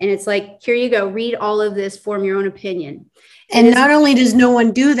 and it's like, here you go, read all of this, form your own opinion. And not only does no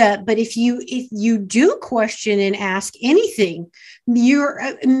one do that, but if you do question and ask anything, you're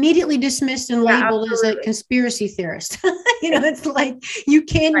immediately dismissed and labeled as a conspiracy theorist. It's like you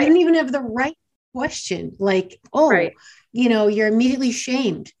don't even have the right question. Like, you're immediately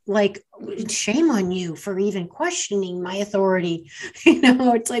shamed. Like, shame on you for even questioning my authority.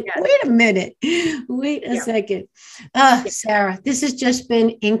 It's like, wait a minute, wait a second. Sarah, this has just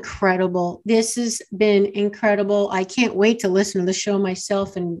been incredible. I can't wait to listen to the show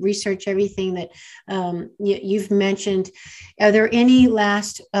myself and research everything that you've mentioned. Are there any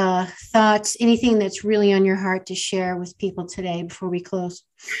last thoughts, anything that's really on your heart to share with people today before we close?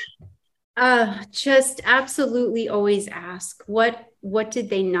 Just absolutely always ask, what did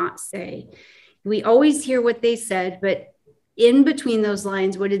they not say? We always hear what they said, but in between those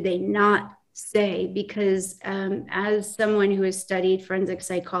lines, what did they not say? Because as someone who has studied forensic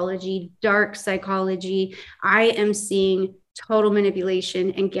psychology, dark psychology, I am seeing total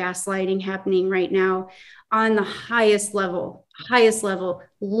manipulation and gaslighting happening right now on the highest level.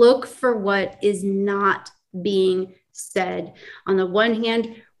 Look for what is not being said. On the one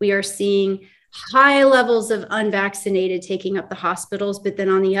hand, we are seeing high levels of unvaccinated taking up the hospitals. But then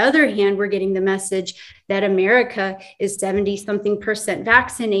on the other hand, we're getting the message that America is 70-something%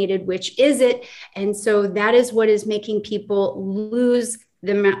 vaccinated, which is it. And so that is what is making people lose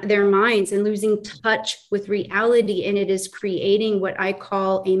their minds and losing touch with reality. And it is creating what I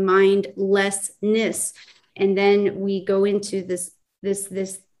call a mindlessness. And then we go into this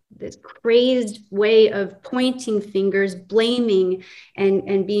crazed way of pointing fingers, blaming,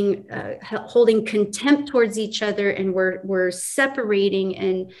 and being holding contempt towards each other, and we're separating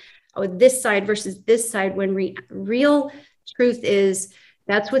and this side versus this side. When real truth is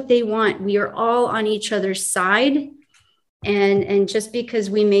that's what they want. We are all on each other's side, and just because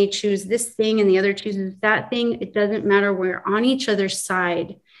we may choose this thing and the other chooses that thing, it doesn't matter. We're on each other's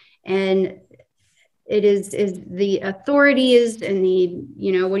side, and it is the authorities and the,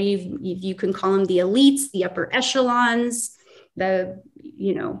 you can call them the elites, the upper echelons, I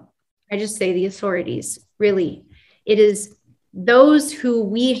just say the authorities, really. It is those who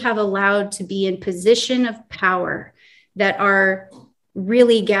we have allowed to be in position of power that are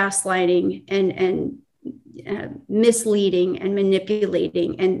really gaslighting and misleading and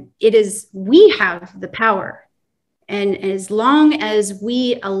manipulating. And we have the power. And as long as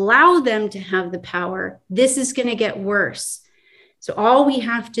we allow them to have the power, this is going to get worse. So all we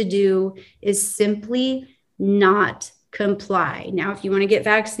have to do is simply not comply. Now, if you want to get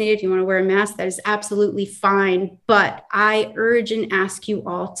vaccinated, if you want to wear a mask, that is absolutely fine. But I urge and ask you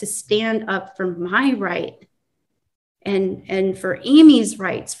all to stand up for my right and for Amy's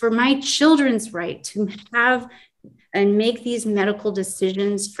rights, for my children's right to have and make these medical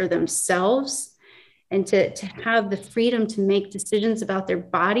decisions for themselves. and to have the freedom to make decisions about their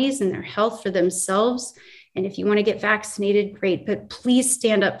bodies and their health for themselves. And if you want to get vaccinated, great, but please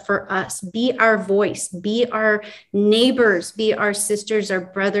stand up for us. Be our voice, be our neighbors, be our sisters, our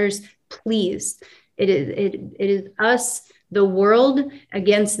brothers, please. It is us, the world,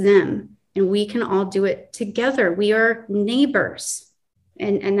 against them. And we can all do it together. We are neighbors.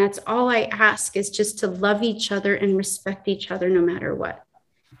 And that's all I ask, is just to love each other and respect each other no matter what.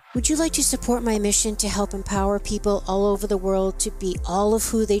 Would you like to support my mission to help empower people all over the world to be all of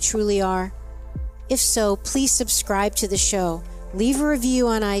who they truly are? If so, please subscribe to the show, leave a review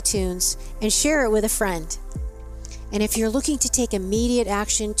on iTunes, and share it with a friend. And if you're looking to take immediate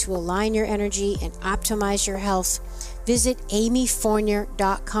action to align your energy and optimize your health, visit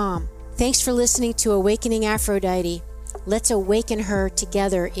amyfournier.com. Thanks for listening to Awakening Aphrodite. Let's awaken her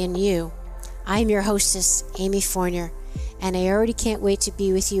together in you. I'm your hostess, Amy Fournier, and I already can't wait to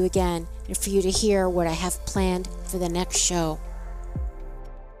be with you again and for you to hear what I have planned for the next show.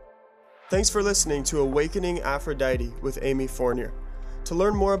 Thanks for listening to Awakening Aphrodite with Amy Fournier. To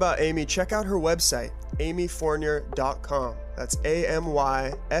learn more about Amy, check out her website, amyfournier.com. That's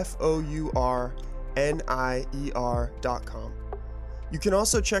AMYFOURNIER.com. You can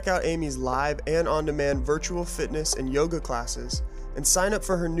also check out Amy's live and on-demand virtual fitness and yoga classes, and sign up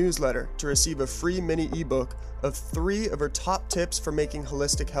for her newsletter to receive a free mini ebook of 3 of her top tips for making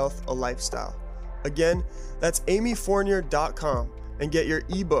holistic health a lifestyle. Again, that's amyfournier.com, and get your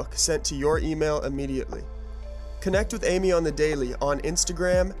ebook sent to your email immediately. Connect with Amy on the daily on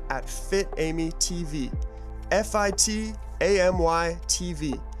Instagram at FitAmyTV,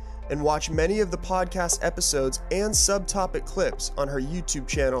 FITAMYTV, and watch many of the podcast episodes and subtopic clips on her YouTube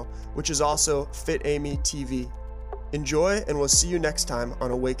channel, which is also Fit Amy TV. Enjoy, and we'll see you next time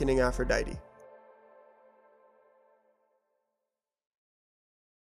on Awakening Aphrodite.